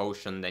use a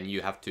potion, then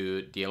you have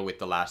to deal with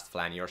the last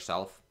flan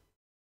yourself,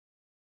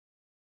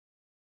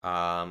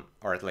 or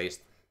at least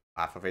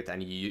half of it.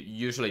 And you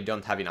usually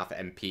don't have enough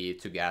MP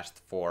to cast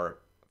 4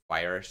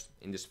 fires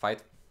in this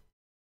fight.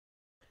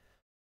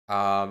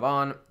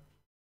 Vaughn.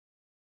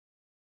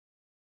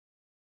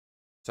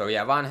 So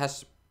yeah, Vaughn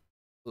has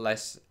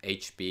less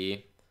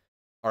HP,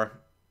 or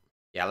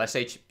yeah,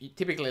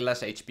 typically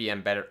less HP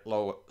and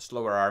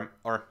slower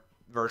or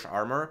worse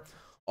armor.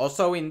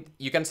 Also,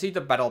 you can see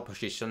the battle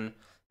position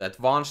that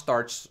Vaughn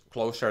starts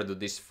closer to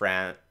this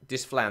flan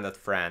that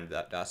Fran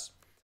does,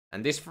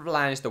 and this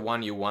flan is the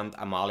one you want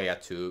Amalia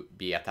to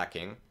be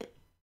attacking.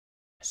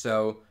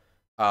 So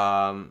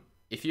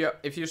if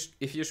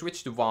you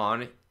switch to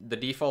Vaughn, the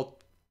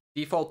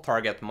default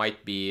target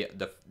might be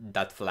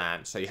that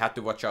flan, so you have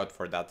to watch out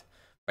for that.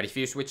 But if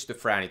you switch to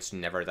Fran, it's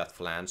never that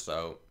flan,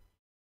 so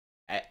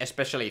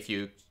especially if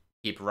you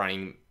keep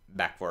running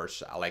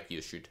backwards like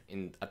you should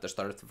at the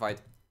start of the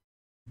fight.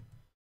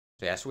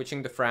 So yeah,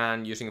 switching to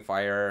Fran, using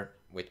fire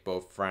with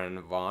both Fran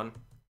and Vaughn.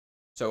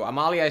 So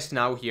Amalia is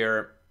now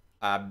here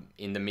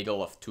in the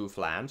middle of two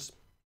flans,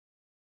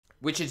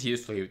 which is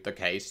usually the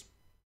case.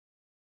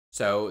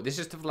 So this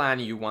is the flan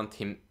you want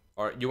him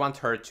or you want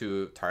her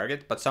to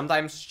target, but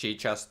sometimes she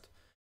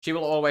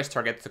will always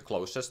target the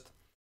closest,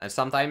 and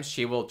sometimes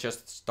she will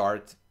just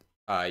start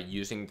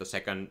using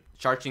the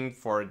charging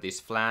for this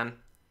flan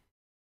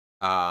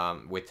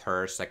with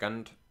her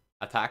second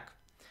attack.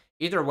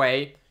 Either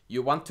way,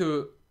 you want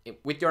to,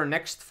 with your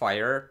next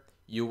fire,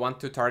 you want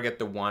to target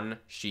the one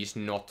she's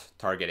not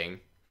targeting.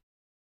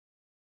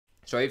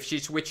 So if she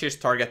switches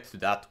target to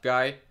that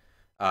guy,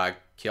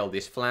 kill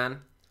this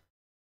flan.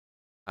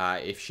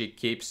 If she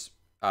keeps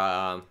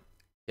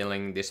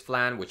killing this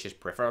flan, which is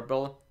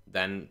preferable,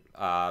 then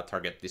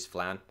target this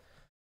flan.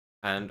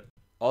 And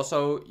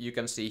also, you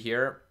can see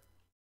here,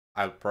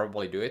 I'll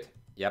probably do it.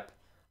 Yep.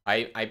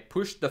 I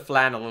pushed the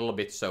flan a little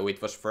bit so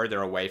it was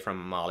further away from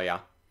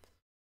Amalia.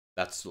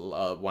 That's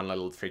one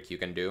little trick you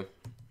can do.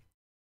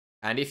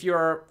 And if you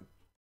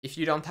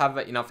don't have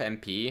enough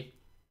MP,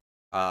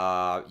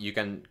 you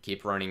can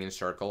keep running in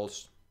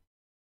circles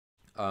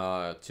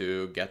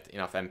to get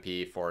enough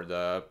MP for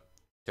the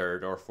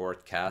third or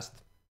fourth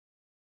cast.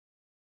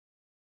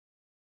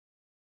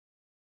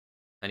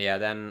 And yeah,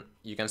 then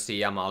you can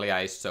see Amalia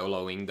is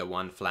soloing the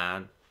one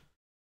flan.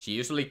 She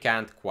usually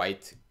can't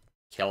quite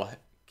kill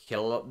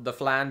the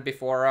flan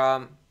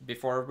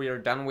before we're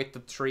done with the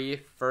 3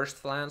 first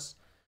flans,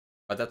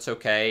 but that's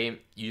okay.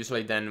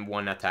 Usually then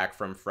one attack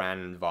from Fran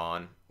and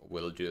Vaughn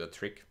will do the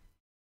trick.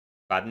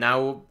 But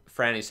now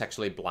Fran is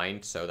actually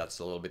blind, so that's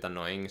a little bit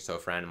annoying, so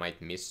Fran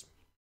might miss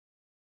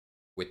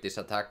with this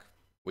attack,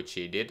 which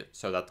she did,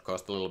 so that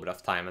cost a little bit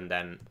of time, and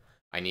then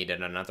I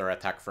needed another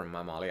attack from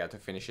Amalia to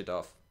finish it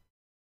off.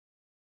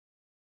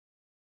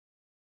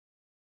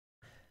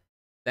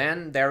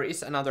 Then there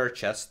is another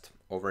chest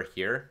over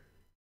here,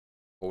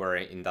 over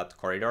in that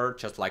corridor,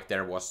 just like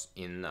there was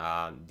in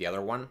the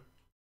other one.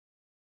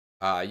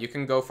 You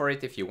can go for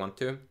it if you want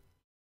to.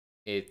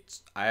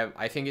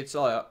 I think it's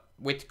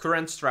with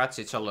current strats,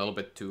 it's a little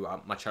bit too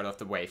much out of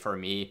the way for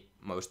me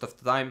most of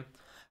the time.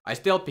 I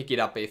still pick it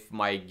up if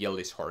my guild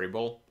is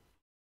horrible,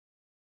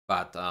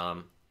 but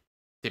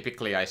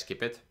typically I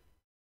skip it.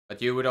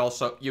 But you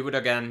would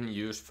again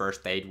use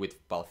first aid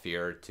with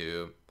Balfir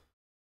to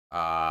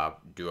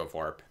do a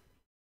warp.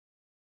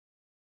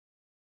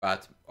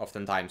 But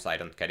oftentimes I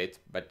don't get it.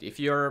 But if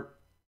you're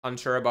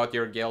unsure about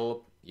your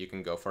guild, you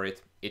can go for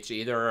it. It's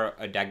either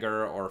a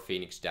dagger or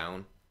Phoenix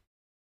down.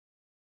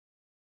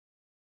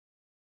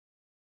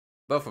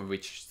 Both of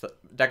which,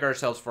 dagger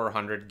sells for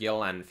 100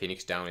 gil and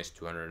Phoenix down is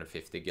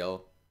 250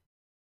 gil.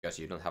 Because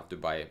you don't have to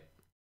buy a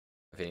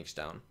Phoenix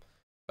down.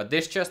 But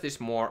this chest is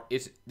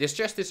this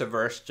chest is a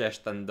worse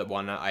chest than the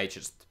one I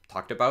just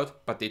talked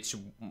about, but it's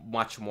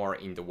much more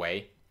in the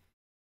way.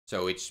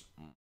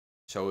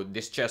 So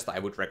this chest I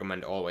would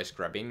recommend always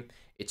grabbing.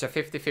 It's a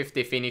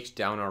 50-50 Phoenix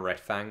down or Red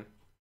Fang.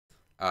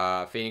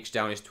 Phoenix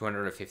down is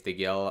 250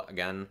 gil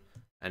again,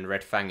 and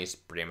Red Fang is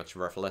pretty much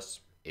worthless.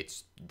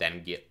 It's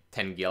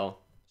 10 gil,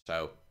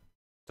 so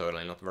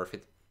totally not worth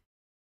it.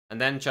 And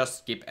then just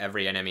skip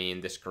every enemy in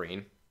the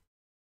screen.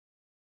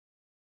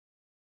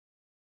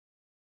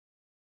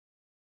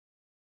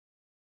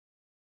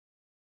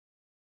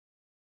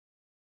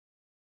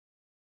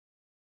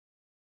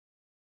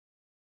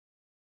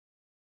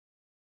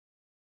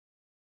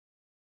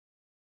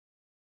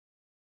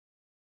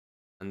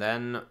 And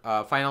then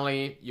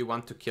finally, you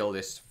want to kill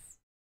this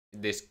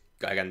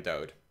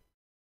Gigantoad.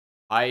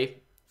 I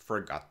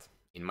forgot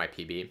in my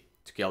PB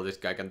to kill this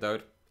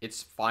Gigantoad.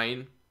 It's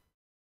fine.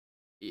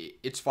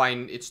 It's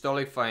fine. It's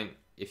totally fine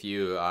if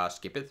you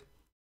skip it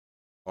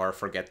or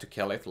forget to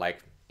kill it,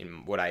 like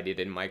in what I did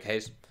in my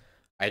case.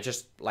 I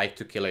just like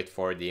to kill it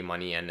for the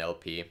money and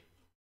LP.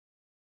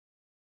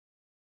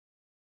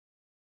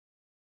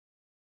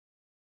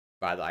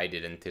 But I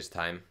didn't this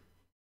time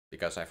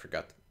because I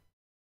forgot.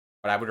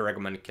 But I would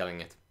recommend killing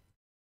it.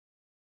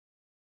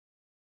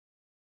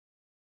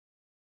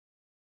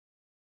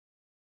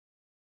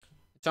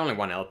 It's only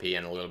 1 LP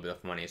and a little bit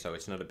of money, so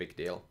it's not a big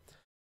deal.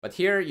 But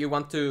here you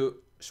want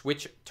to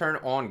turn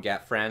on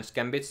Fran's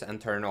Gambits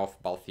and turn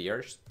off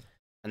Balfir's.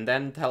 And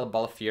then tell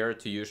Balfir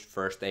to use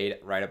first aid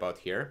right about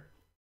here.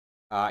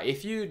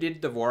 If you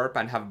did the warp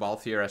and have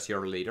Balfir as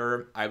your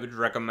leader, I would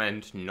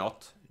recommend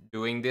not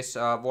doing this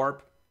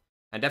warp.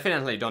 And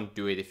definitely don't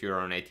do it if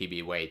you're on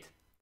ATB weight.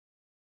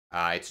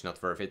 It's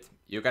not worth it.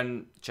 You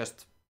can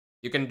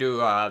do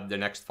the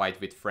next fight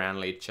with Fran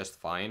lead just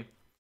fine.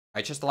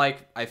 I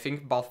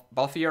think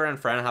Balfir and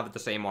Fran have the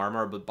same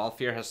armor, but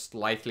Balfir has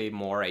slightly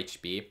more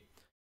HP.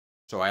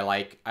 So I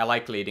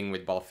like leading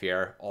with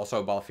Balfir.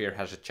 Also, Balfir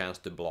has a chance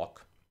to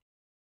block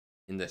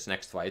in this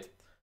next fight.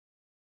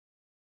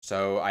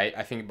 So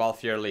I think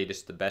Balthier lead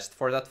is the best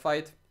for that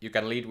fight. You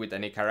can lead with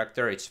any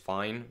character, it's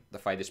fine. The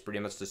fight is pretty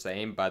much the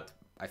same, but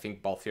I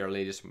think Balthier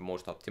lead is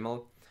most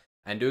optimal.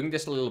 And doing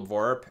this little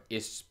warp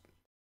is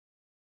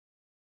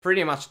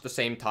pretty much the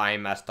same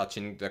time as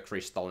touching the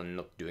crystal and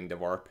not doing the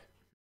warp.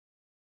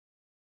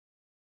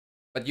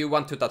 But you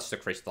want to touch the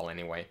crystal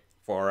anyway,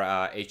 for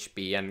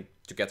HP and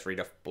to get rid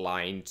of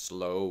blind,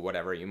 slow,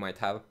 whatever you might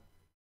have.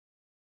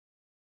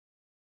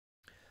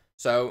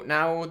 So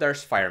now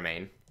there's Fire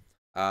Main.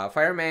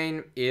 Fire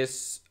Main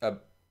is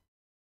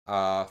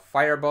a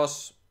fire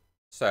boss,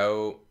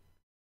 so,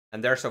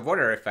 and there's a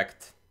water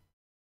effect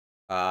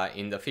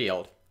in the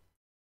field.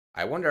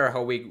 I wonder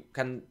how we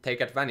can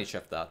take advantage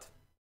of that.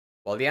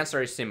 Well, the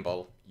answer is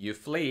simple. You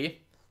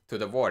flee to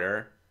the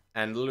water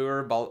and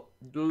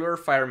lure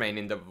Fire Main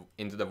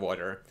into the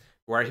water,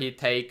 where he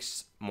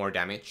takes more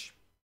damage.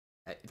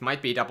 It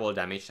might be double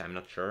damage, I'm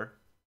not sure.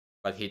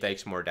 But he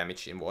takes more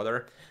damage in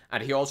water.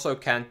 And he also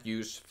can't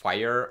use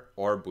fire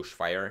or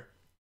bushfire,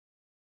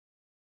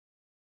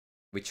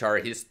 which are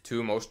his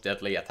two most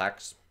deadly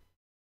attacks.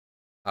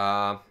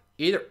 But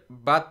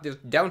the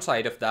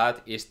downside of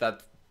that is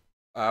that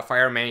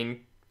Fire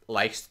Main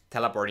likes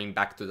teleporting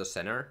back to the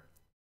center.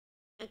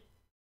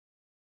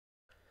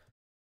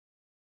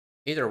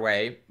 Either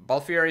way,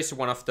 Balthier is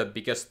one of the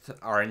biggest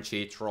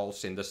RNG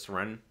trolls in this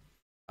run.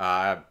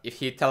 If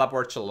he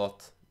teleports a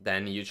lot,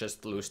 then you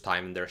just lose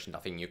time and there's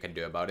nothing you can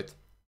do about it.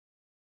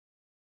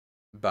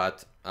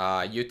 But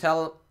you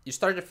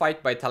start the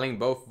fight by telling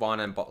both Vaughn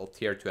and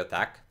Balthier to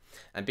attack.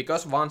 And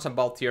because Vaughn's and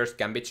Balthier's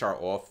gambits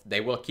are off, they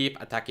will keep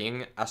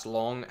attacking as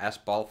long as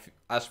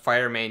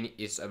Fire Main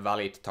is a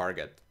valid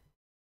target.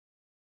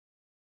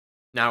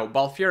 Now,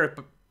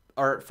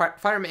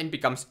 Fire Main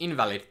becomes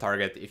invalid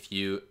target if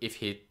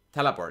he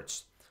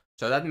teleports.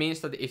 So that means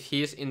that if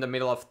he's in the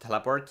middle of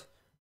teleport,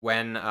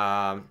 when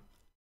Vaughn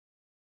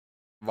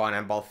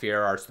and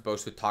Balthier are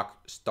supposed to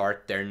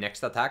start their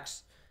next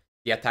attacks,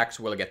 the attacks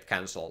will get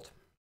cancelled.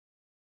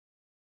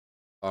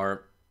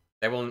 Or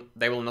they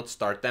will not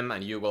start them,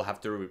 and you will have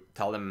to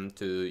tell them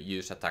to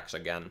use attacks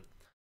again.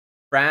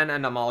 Bran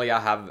and Amalia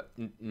have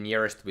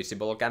nearest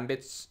visible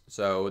gambits,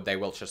 so they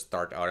will just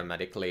start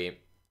automatically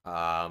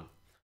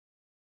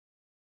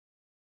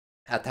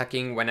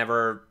attacking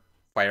whenever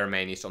Fire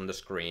Main is on the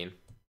screen.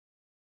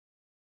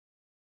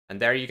 And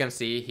there you can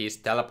see he's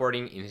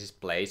teleporting in his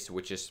place,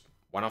 which is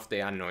one of the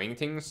annoying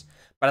things.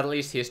 But at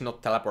least he's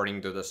not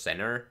teleporting to the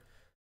center,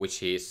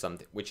 which is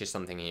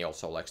something he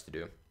also likes to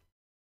do.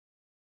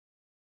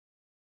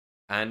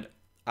 And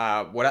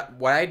what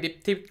I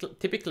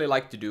typically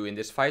like to do in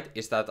this fight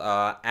is that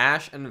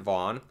Ash and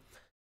Vaughn,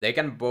 they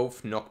can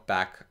both knock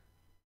back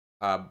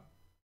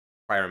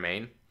Fire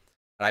Main.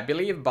 And I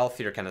believe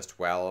Balthier can as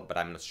well, but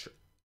I'm not sure.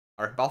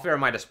 Or Balthier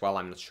might as well,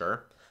 I'm not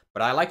sure.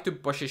 But I like to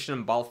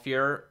position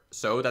Balthier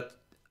so that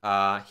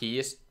he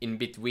is in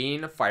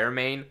between Fire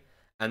Main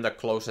and the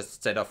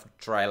closest set of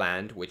dry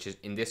land, which is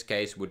in this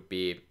case would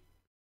be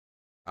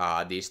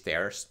these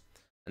stairs.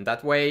 And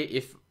that way,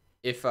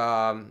 if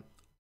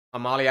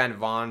Amalia and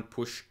Vaughn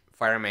push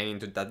Fire Main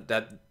into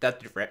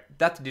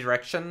that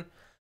direction,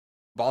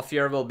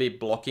 Balthier will be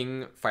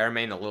blocking Fire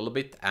Main a little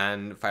bit,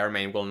 and Fire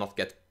Main will not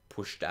get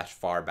pushed as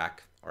far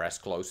back or as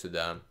close to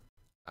the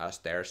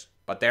stairs.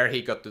 But there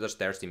he got to the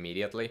stairs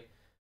immediately.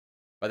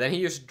 But then he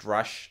used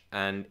Rush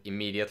and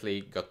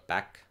immediately got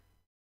back.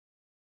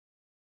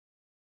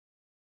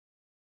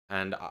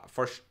 And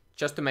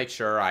just to make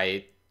sure,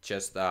 I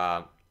just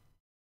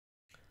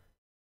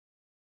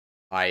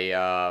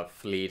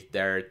fleed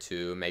there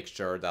to make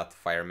sure that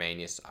Fire Main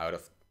is out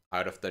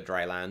of the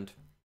dry land.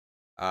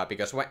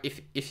 Because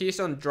if he's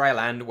on dry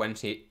land when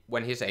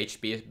his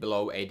HP is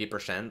below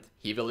 80%,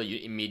 he will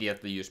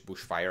immediately use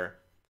Bushfire.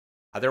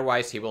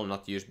 Otherwise, he will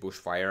not use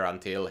Bushfire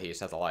until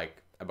he's at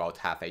like about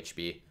half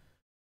HP.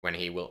 When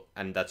he will,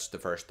 and that's the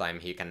first time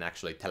he can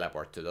actually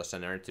teleport to the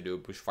center to do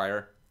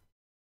Bushfire.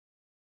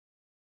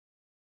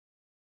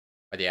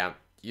 But yeah,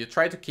 you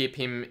try to keep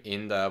him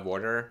in the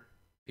water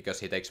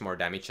because he takes more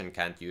damage and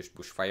can't use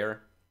Bushfire.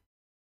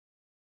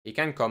 He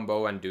can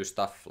combo and do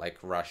stuff like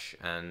Rush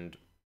and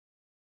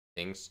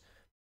things,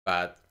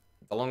 but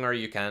the longer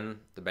you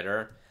can, the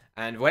better.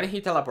 And when he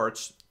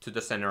teleports to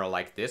the center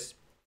like this,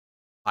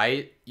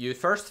 you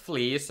first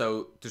flee,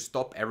 so to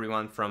stop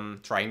everyone from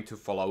trying to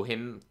follow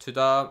him to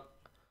the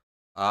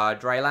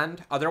dry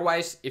land.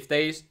 Otherwise, if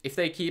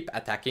they keep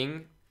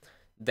attacking,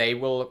 they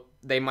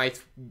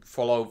might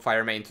follow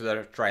Fire Main to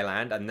the dry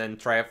land, and then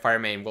Fire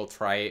Main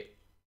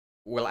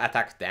will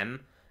attack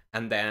them,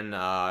 and then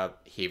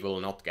he will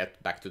not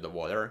get back to the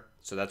water.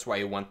 So that's why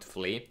you want to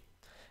flee.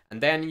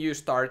 And then you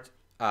start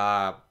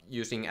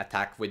using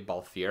attack with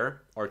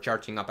Balthier, or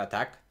charging up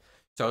attack,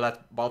 so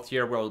that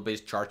Balthier will be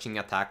charging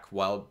attack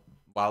while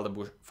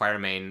the Fire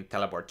Main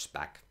teleports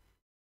back.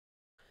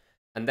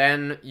 And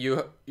then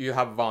you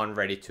have Vaughn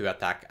ready to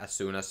attack as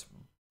soon as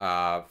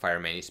Fire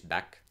Main is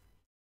back.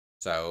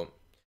 So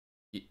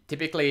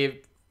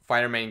typically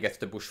Fire Main gets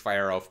the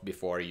Bushfire off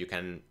before you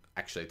can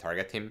actually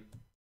target him.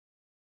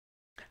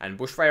 And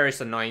Bushfire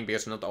is annoying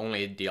because not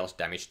only it deals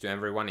damage to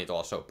everyone, it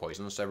also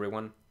poisons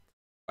everyone.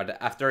 But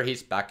after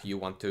he's back, you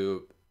want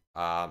to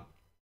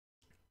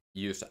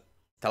use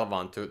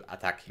Telvan to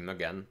attack him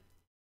again.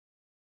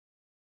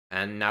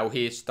 And now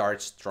he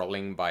starts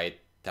trolling by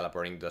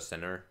teleporting to the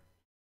center.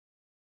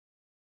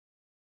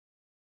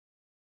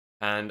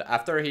 And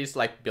after he's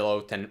like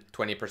below 20%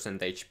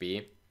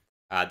 HP,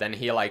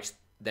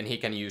 then he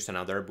can use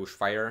another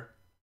Bushfire.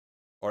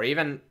 Or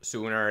even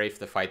sooner if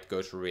the fight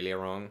goes really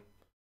wrong.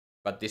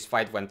 But this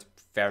fight went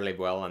fairly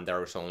well and there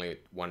was only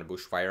one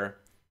Bushfire.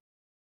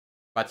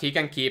 But he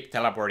can keep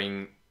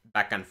teleporting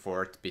back and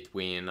forth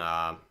between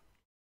dry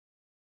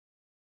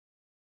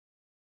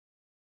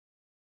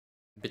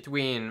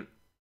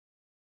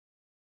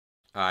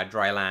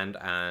land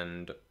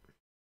and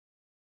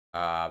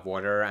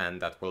water,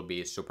 and that will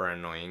be super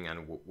annoying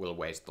and will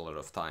waste a lot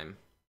of time.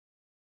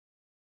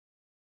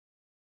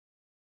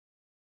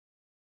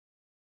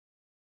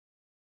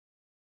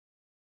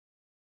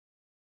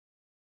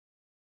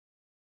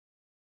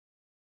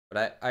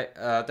 But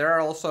there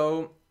are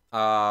also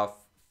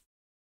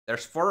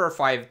there's 4 or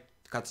 5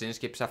 cutscene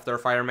skips after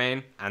Fire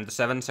Main, and the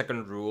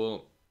 7-second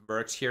rule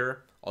works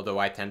here, although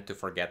I tend to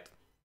forget.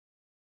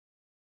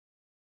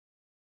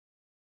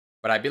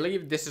 But I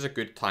believe this is a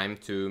good time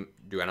to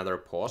do another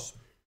pause.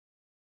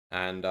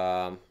 And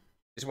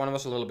this one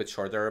was a little bit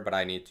shorter, but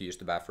I need to use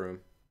the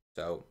bathroom.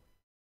 So,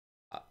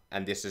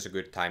 and this is a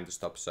good time to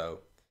stop,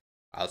 so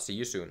I'll see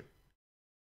you soon.